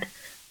learned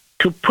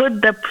to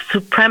put the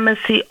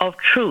supremacy of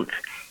truth.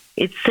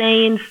 It's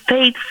saying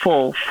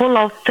faithful, full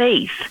of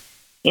faith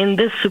in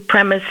this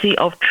supremacy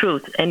of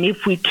truth. And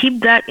if we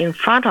keep that in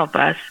front of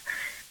us,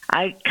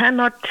 I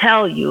cannot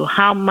tell you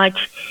how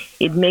much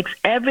it makes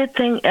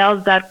everything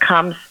else that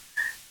comes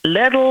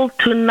little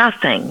to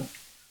nothing.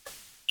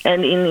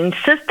 And in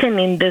insisting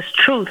in this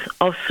truth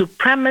of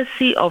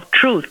supremacy of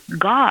truth,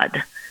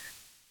 God,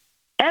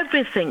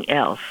 everything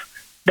else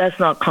does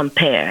not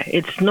compare.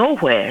 It's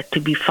nowhere to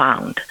be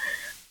found.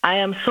 I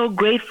am so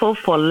grateful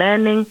for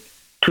learning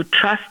to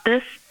trust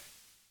this,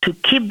 to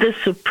keep this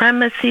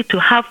supremacy, to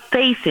have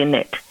faith in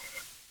it.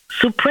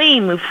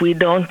 Supreme, if we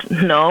don't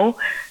know,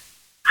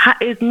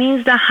 it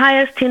means the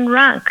highest in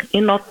rank,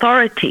 in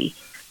authority,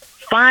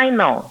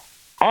 final,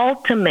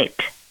 ultimate.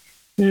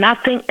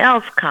 Nothing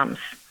else comes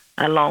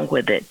along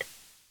with it.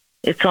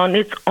 It's on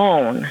its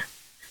own,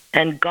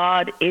 and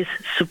God is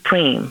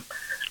supreme.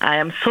 I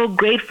am so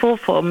grateful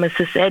for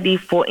Mrs. Eddy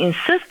for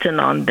insisting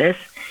on this.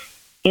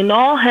 In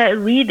all her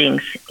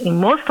readings, in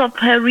most of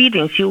her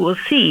readings, you will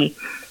see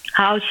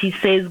how she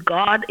says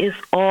God is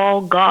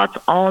all, God's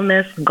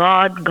allness,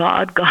 God,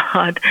 God,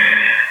 God,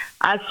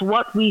 as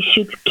what we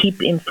should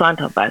keep in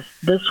front of us.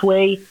 This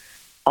way,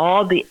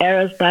 all the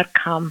errors that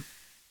come,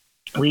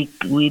 we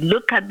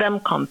look at them,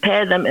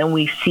 compare them, and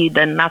we see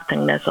the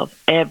nothingness of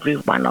every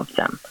one of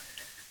them.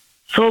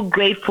 So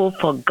grateful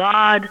for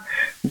God,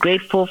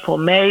 grateful for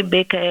Mary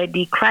Baker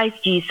Eddy,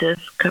 Christ Jesus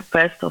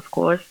first, of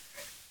course,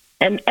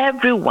 and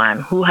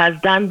everyone who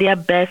has done their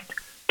best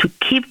to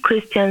keep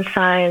Christian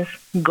Science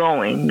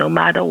going no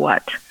matter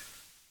what,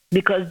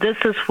 because this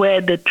is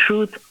where the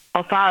truth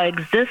of our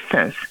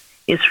existence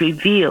is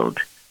revealed.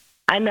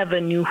 I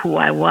never knew who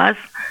I was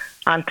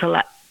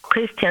until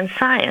Christian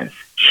Science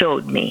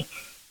showed me.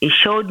 It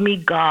showed me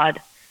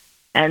God,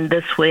 and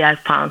this way I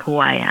found who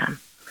I am.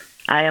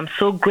 I am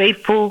so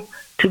grateful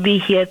to be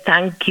here.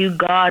 Thank you,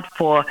 God,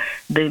 for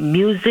the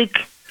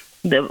music,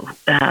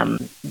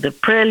 the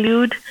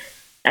prelude,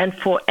 and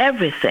for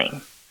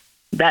everything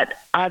that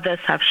others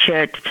have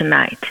shared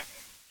tonight.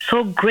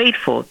 So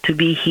grateful to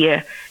be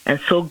here and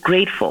so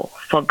grateful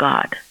for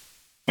God.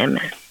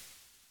 Amen.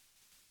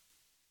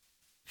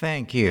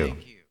 Thank you.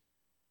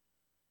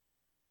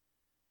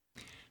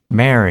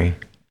 Mary.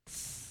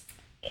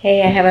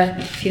 Okay, I have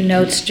a few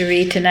notes to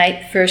read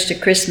tonight. First, a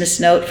Christmas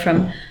note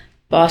from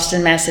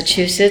Boston,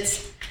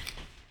 Massachusetts.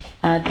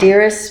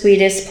 Dearest,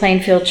 sweetest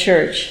Plainfield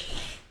Church,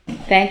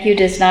 thank you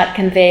does not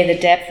convey the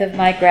depth of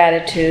my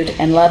gratitude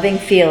and loving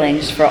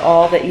feelings for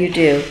all that you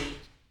do.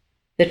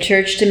 The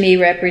church to me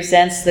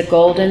represents the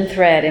golden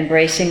thread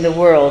embracing the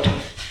world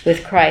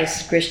with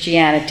Christ,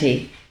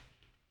 Christianity.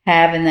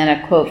 Have, and then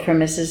a quote from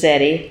Mrs.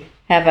 Eddy,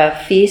 have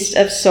a feast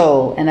of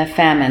soul and a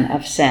famine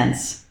of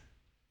sense.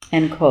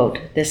 End quote.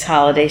 This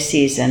holiday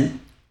season.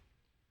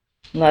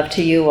 Love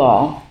to you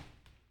all.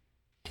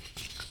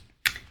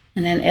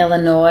 And then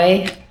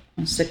Illinois,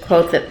 it's a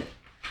quote that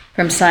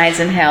from Science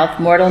and Health,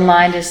 mortal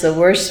mind is the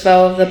worst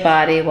foe of the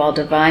body, while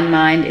divine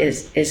mind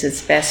is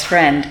its best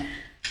friend.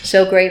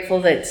 So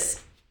grateful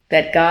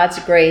that God's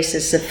grace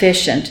is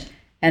sufficient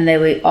and that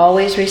we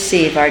always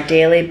receive our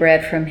daily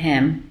bread from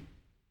Him.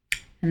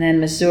 And then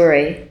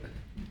Missouri.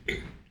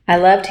 I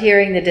loved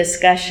hearing the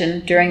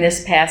discussion during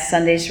this past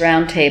Sunday's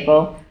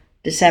roundtable,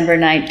 December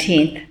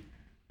 19th,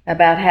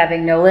 about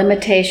having no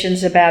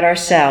limitations about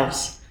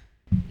ourselves,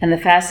 and the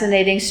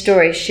fascinating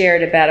story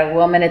shared about a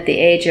woman at the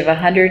age of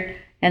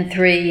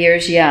 103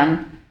 years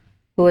young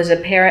who was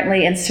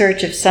apparently in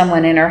search of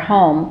someone in her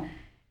home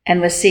and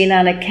was seen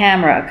on a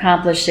camera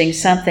accomplishing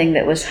something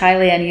that was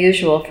highly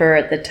unusual for her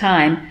at the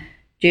time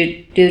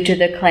due to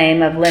the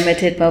claim of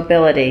limited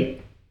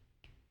mobility.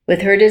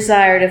 With her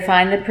desire to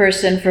find the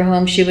person for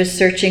whom she was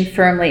searching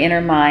firmly in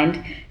her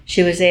mind,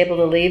 she was able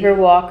to leave her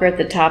walker at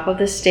the top of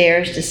the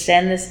stairs,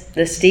 descend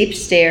the steep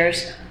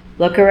stairs,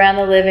 look around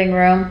the living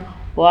room,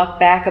 walk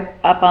back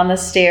up on the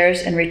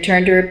stairs, and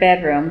return to her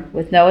bedroom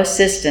with no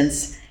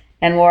assistance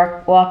and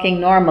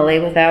walking normally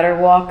without her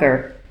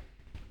walker.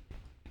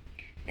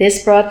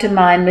 This brought to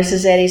mind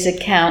Mrs. Eddy's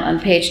account on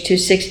page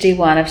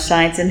 261 of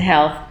Science and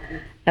Health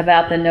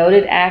about the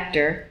noted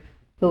actor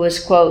who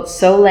was, quote,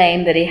 so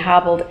lame that he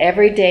hobbled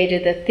every day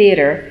to the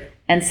theater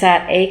and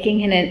sat aching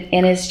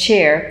in his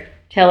chair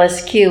till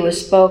his cue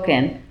was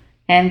spoken,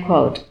 end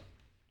quote.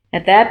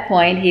 At that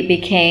point, he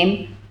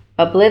became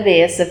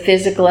oblivious of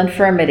physical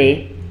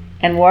infirmity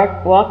and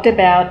walked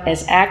about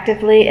as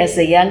actively as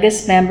the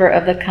youngest member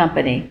of the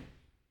company.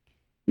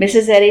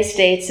 Mrs. Eddy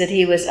states that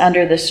he was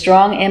under the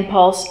strong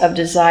impulse of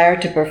desire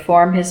to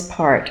perform his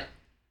part.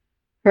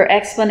 Her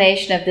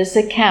explanation of this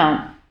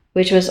account,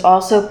 which was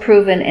also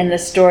proven in the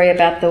story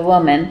about the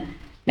woman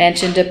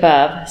mentioned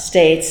above,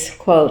 states,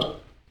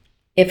 quote,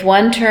 if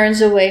one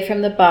turns away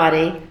from the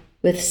body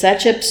with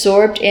such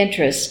absorbed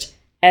interest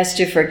as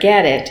to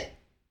forget it,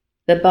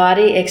 the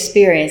body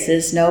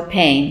experiences no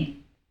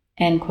pain,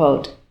 end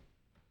quote.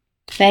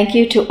 Thank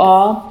you to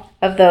all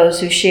of those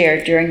who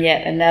shared during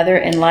yet another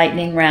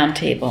enlightening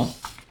roundtable.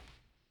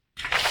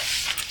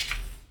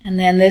 And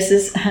then this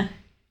is,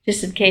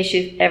 just in case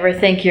you ever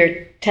think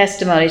your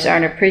testimonies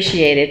aren't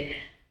appreciated,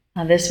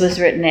 this was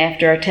written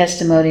after our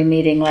testimony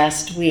meeting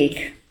last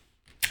week.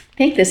 I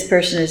think this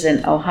person is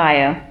in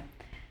Ohio.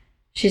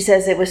 She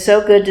says, it was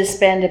so good to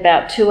spend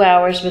about 2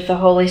 hours with the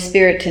Holy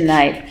Spirit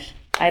tonight.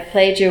 I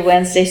played your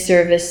Wednesday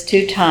service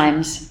 2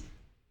 times.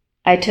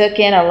 I took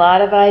in a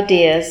lot of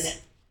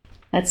ideas.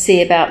 Let's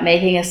see, about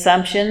making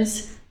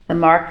assumptions, the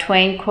Mark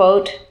Twain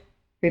quote,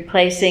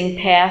 replacing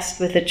past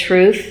with the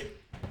truth.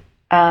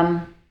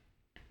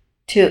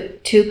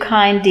 Two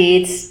kind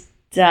deeds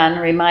done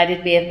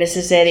reminded me of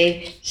Mrs.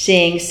 Eddy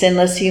seeing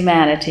sinless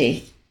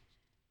humanity.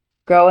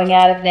 Growing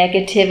out of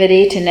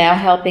negativity to now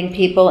helping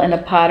people in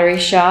a pottery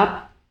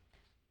shop.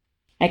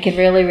 I can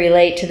really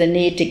relate to the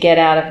need to get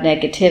out of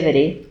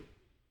negativity.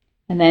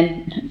 And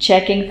then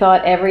checking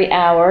thought every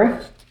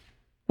hour.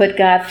 Put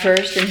God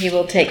first and He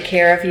will take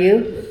care of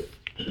you.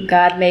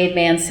 God made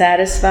man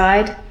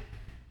satisfied.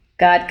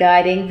 God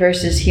guiding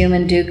versus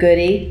human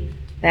do-goody.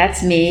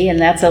 That's me, and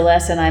that's a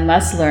lesson I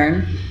must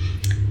learn.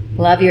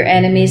 Love Your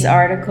Enemies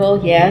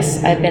article.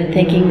 Yes, I've been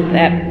thinking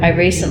that I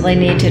recently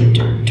need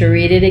to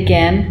read it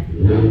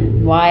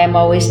again. Why I'm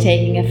always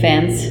taking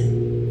offense.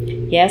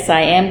 Yes,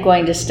 I am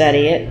going to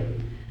study it.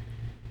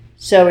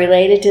 So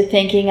related to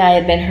thinking I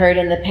had been hurt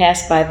in the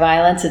past by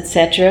violence,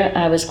 etc.,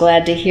 I was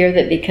glad to hear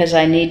that because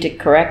I need to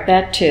correct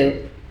that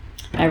too.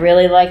 I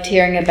really liked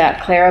hearing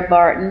about Clara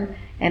Barton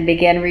and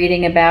began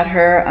reading about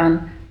her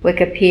on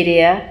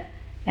Wikipedia,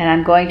 and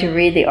I'm going to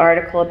read the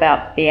article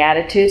about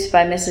Beatitudes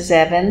by Mrs.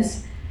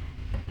 Evans.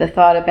 the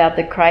thought about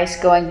the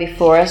Christ going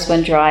before us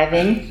when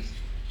driving,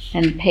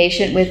 and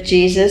patient with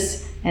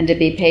Jesus, and to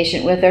be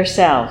patient with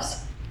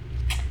ourselves.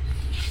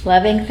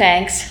 Loving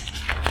thanks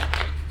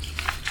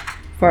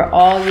for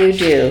all you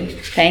do.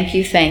 Thank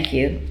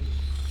you,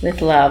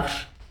 with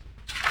love.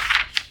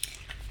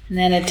 And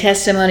then a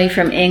testimony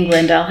from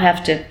England. I'll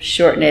have to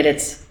shorten it,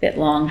 it's a bit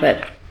long,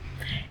 but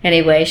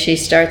anyway, she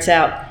starts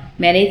out,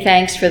 many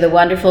thanks for the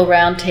wonderful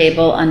round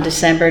table on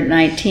December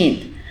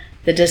 19th.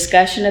 The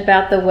discussion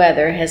about the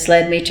weather has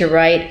led me to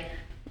write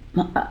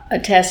a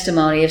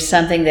testimony of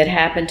something that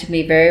happened to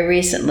me very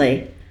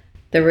recently.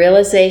 The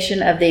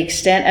realization of the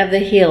extent of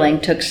the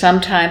healing took some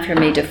time for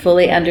me to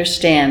fully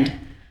understand.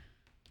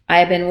 I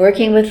have been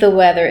working with the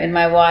weather in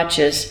my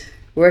watches,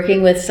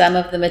 working with some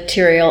of the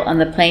material on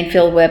the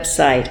Plainfield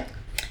website.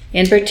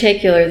 In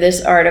particular,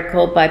 this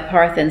article by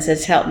Parthens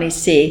has helped me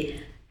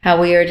see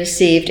how we are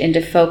deceived into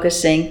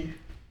focusing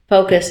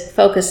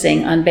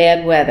on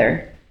bad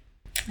weather.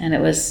 And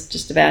it was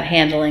just about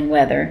handling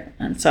weather.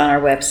 It's on our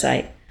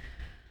website.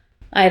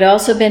 I had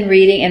also been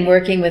reading and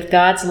working with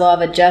God's Law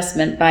of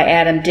Adjustment by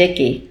Adam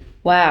Dickey.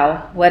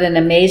 Wow, what an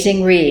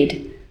amazing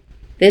read.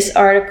 This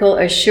article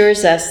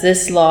assures us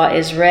this law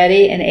is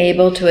ready and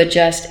able to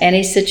adjust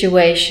any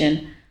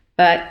situation,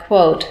 but,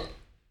 quote,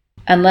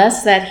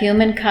 unless that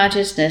human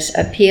consciousness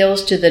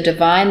appeals to the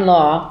divine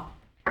law,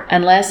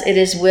 unless it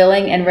is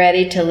willing and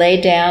ready to lay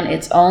down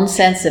its own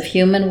sense of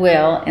human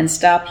will and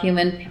stop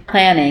human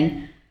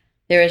planning,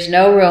 there is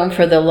no room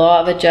for the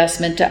law of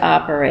adjustment to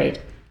operate.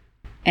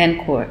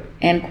 End quote.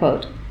 End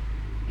quote.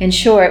 In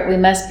short, we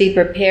must be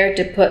prepared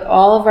to put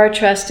all of our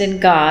trust in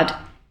God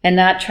and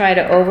not try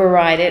to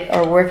override it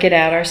or work it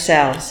out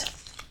ourselves.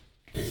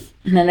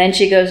 And then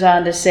she goes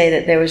on to say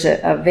that there was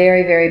a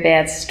very, very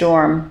bad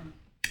storm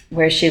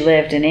where she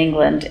lived in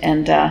England,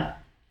 and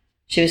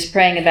she was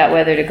praying about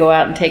whether to go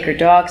out and take her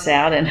dogs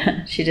out,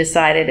 and she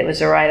decided it was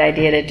the right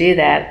idea to do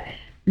that.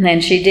 And then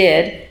she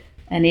did,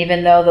 and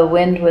even though the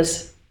wind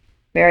was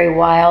very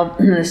wild,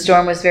 the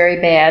storm was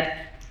very bad,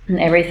 and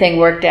everything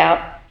worked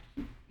out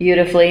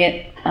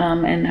beautifully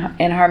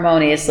and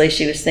harmoniously.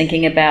 She was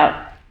thinking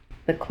about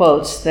the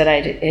quotes that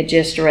I had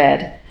just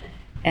read.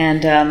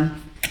 And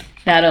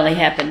not only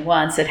happened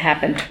once, it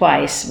happened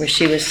twice, where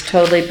she was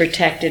totally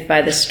protected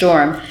by the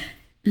storm.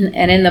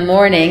 And in the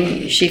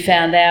morning, she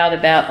found out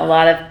about a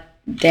lot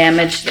of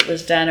damage that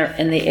was done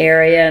in the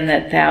area and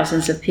that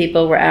thousands of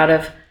people were out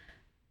of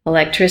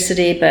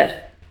electricity,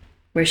 but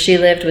where she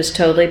lived was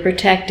totally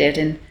protected,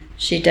 and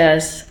she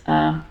does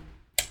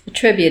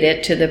attribute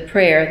it to the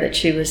prayer that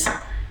she was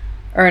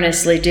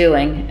earnestly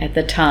doing at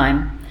the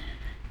time.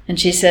 And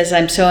she says,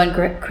 I'm so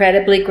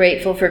incredibly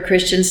grateful for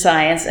Christian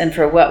Science and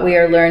for what we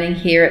are learning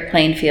here at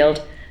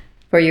Plainfield,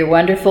 for your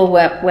wonderful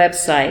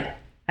website.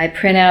 I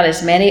print out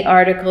as many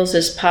articles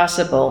as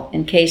possible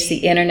in case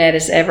the internet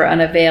is ever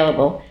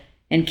unavailable,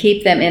 and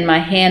keep them in my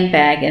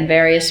handbag and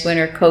various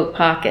winter coat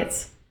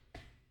pockets.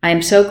 I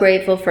am so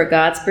grateful for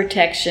God's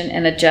protection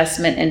and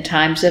adjustment in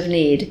times of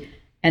need,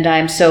 and I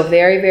am so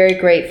very, very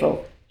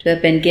grateful to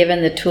have been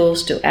given the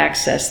tools to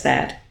access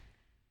that.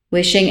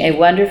 Wishing a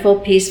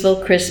wonderful,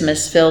 peaceful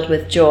Christmas filled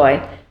with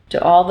joy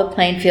to all the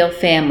Plainfield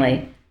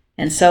family,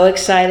 and so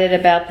excited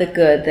about the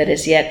good that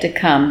is yet to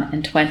come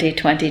in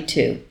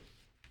 2022.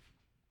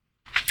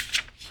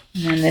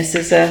 And this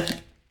is a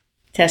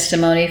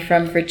testimony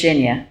from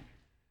Virginia.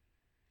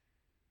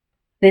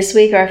 This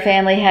week our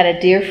family had a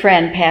dear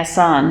friend pass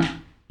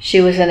on. She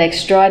was an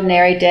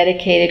extraordinary,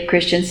 dedicated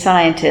Christian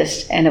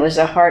Scientist, and it was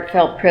a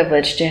heartfelt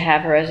privilege to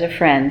have her as a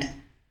friend.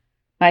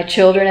 My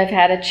children have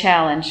had a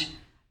challenge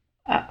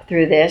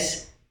through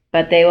this,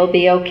 but they will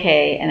be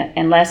okay,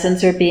 and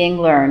lessons are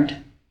being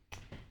learned.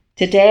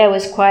 Today I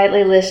was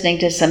quietly listening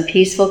to some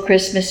peaceful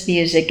Christmas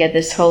music at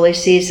this holy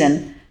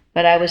season,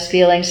 but I was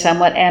feeling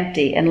somewhat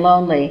empty and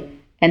lonely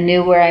and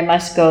knew where I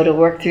must go to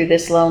work through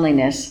this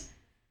loneliness.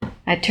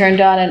 I turned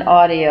on an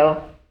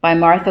audio by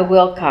Martha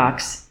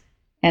Wilcox,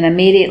 and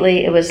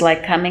immediately it was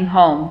like coming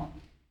home.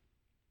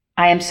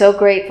 I am so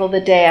grateful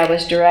the day I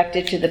was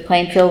directed to the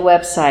Plainfield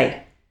website.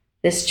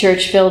 This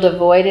church filled a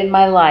void in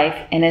my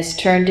life and has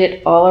turned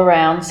it all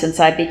around since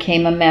I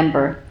became a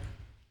member.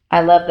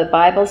 I love the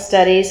Bible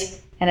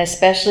studies, and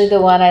especially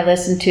the one I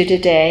listened to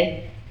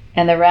today,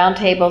 and the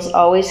roundtables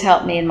always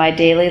help me in my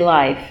daily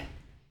life.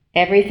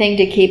 Everything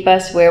to keep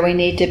us where we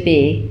need to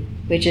be,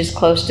 which is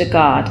close to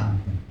God.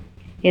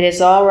 It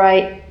is all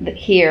right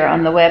here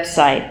on the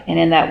website and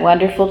in that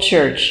wonderful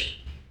church.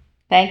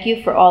 Thank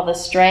you for all the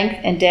strength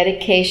and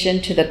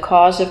dedication to the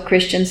cause of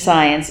Christian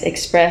Science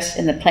expressed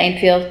in the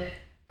Plainfield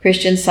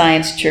Christian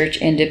Science Church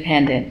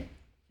Independent.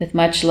 With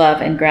much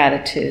love and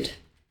gratitude.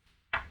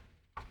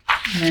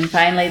 And then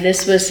finally,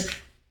 this was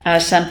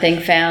something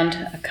found,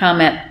 a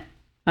comment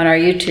on our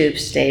YouTube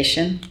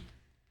station.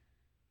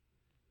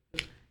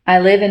 I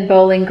live in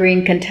Bowling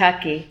Green,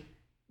 Kentucky.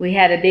 We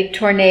had a big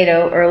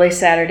tornado early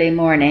Saturday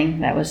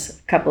morning. That was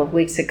a couple of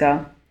weeks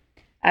ago.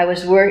 I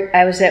was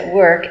at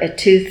work at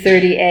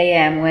 2:30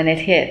 a.m. when it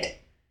hit.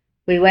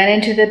 We went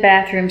into the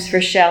bathrooms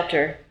for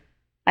shelter.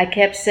 I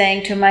kept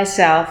saying to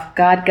myself,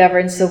 God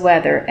governs the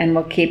weather and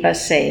will keep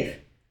us safe.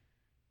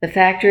 The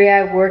factory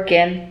I work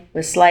in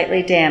was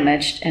slightly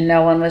damaged and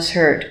no one was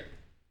hurt.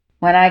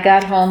 When I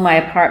got home, my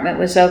apartment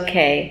was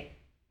okay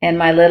and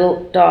my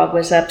little dog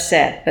was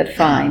upset, but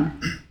fine.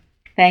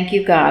 Thank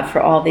you, God, for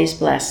all these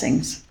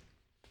blessings.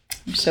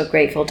 I'm so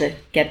grateful to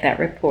get that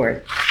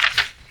report.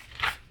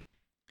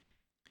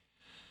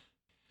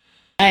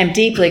 I am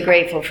deeply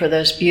grateful for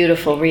those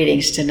beautiful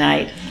readings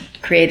tonight.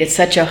 It created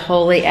such a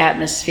holy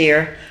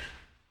atmosphere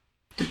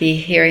to be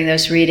hearing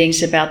those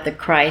readings about the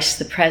Christ,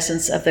 the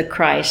presence of the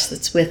Christ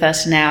that's with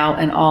us now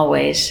and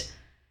always.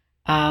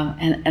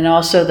 And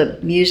also the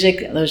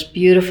music, those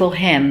beautiful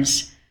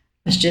hymns,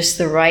 was just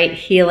the right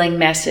healing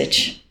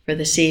message for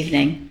this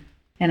evening.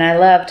 And I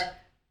loved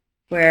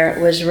where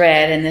it was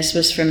read, and this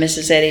was from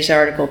Mrs. Eddy's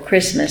article,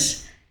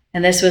 Christmas.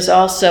 And this was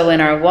also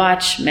in our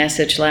watch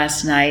message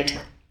last night,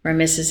 where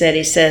Mrs.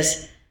 Eddy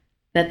says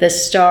that the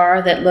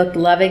star that looked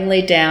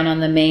lovingly down on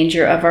the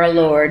manger of our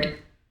Lord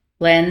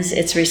lends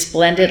its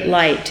resplendent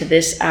light to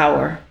this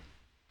hour.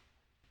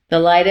 The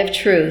light of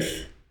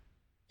truth,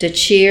 to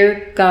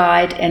cheer,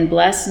 guide, and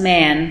bless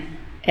man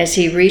as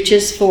he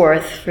reaches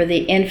forth for the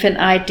infant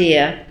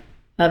idea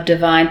of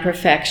divine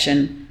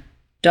perfection,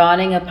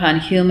 dawning upon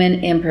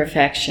human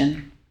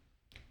imperfection,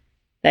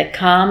 that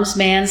calms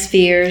man's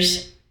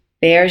fears,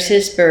 bears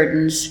his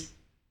burdens,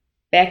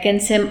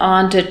 beckons him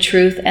on to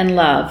truth and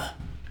love,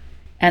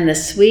 and the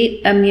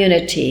sweet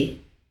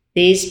immunity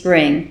these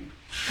bring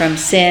from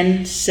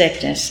sin,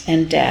 sickness,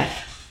 and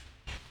death.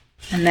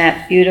 And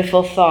that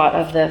beautiful thought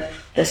of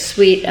the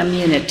sweet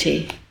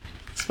immunity.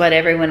 It's what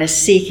everyone is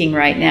seeking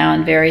right now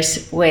in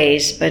various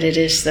ways, but it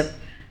is the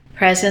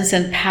presence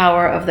and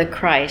power of the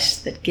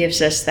Christ that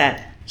gives us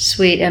that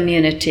sweet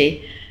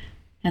immunity.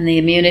 And the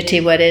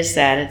immunity, what is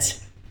that?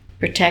 It's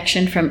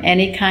protection from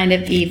any kind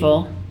of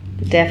evil.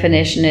 The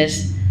definition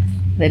is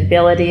the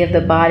ability of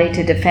the body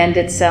to defend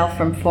itself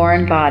from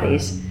foreign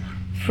bodies,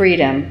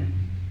 freedom,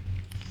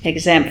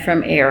 exempt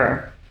from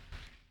error.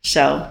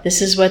 So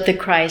this is what the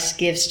Christ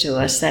gives to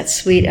us, that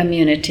sweet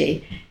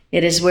immunity.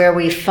 It is where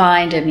we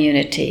find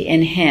immunity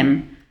in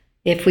Him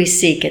if we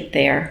seek it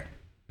there.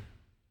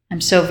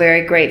 I'm so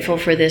very grateful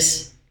for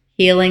this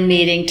healing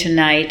meeting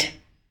tonight.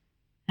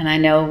 And I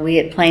know we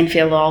at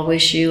Plainfield all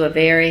wish you a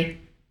very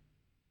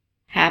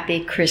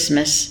happy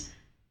Christmas.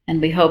 And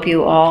we hope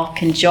you all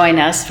can join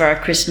us for our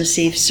Christmas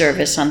Eve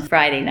service on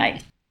Friday night.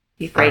 It'll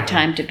be a great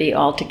time to be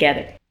all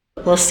together.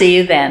 We'll see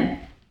you then.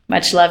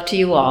 Much love to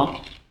you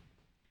all.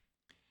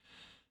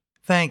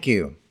 Thank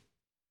you.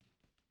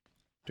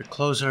 To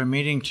close our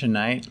meeting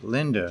tonight,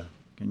 Linda,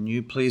 can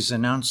you please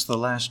announce the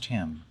last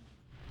hymn?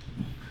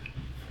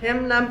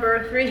 Hymn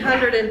number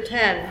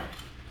 310.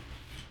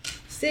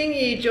 Sing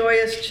ye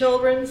joyous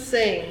children,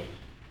 sing.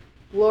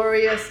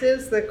 Glorious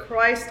is the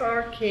Christ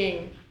our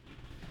King.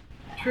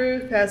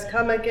 Truth has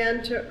come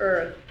again to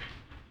earth.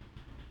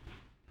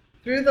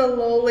 Through the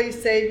lowly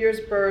Savior's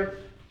birth,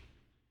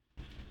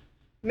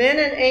 men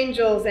and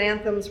angels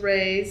anthems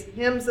raise,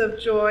 hymns of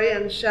joy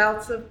and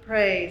shouts of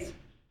praise.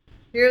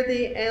 Hear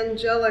the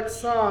angelic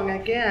song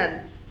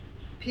again.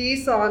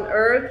 Peace on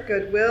earth,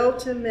 goodwill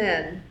to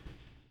men.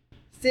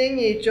 Sing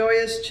ye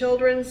joyous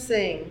children,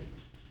 sing.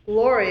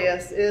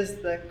 Glorious is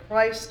the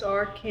Christ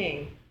our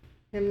King.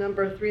 Hymn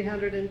number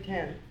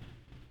 310.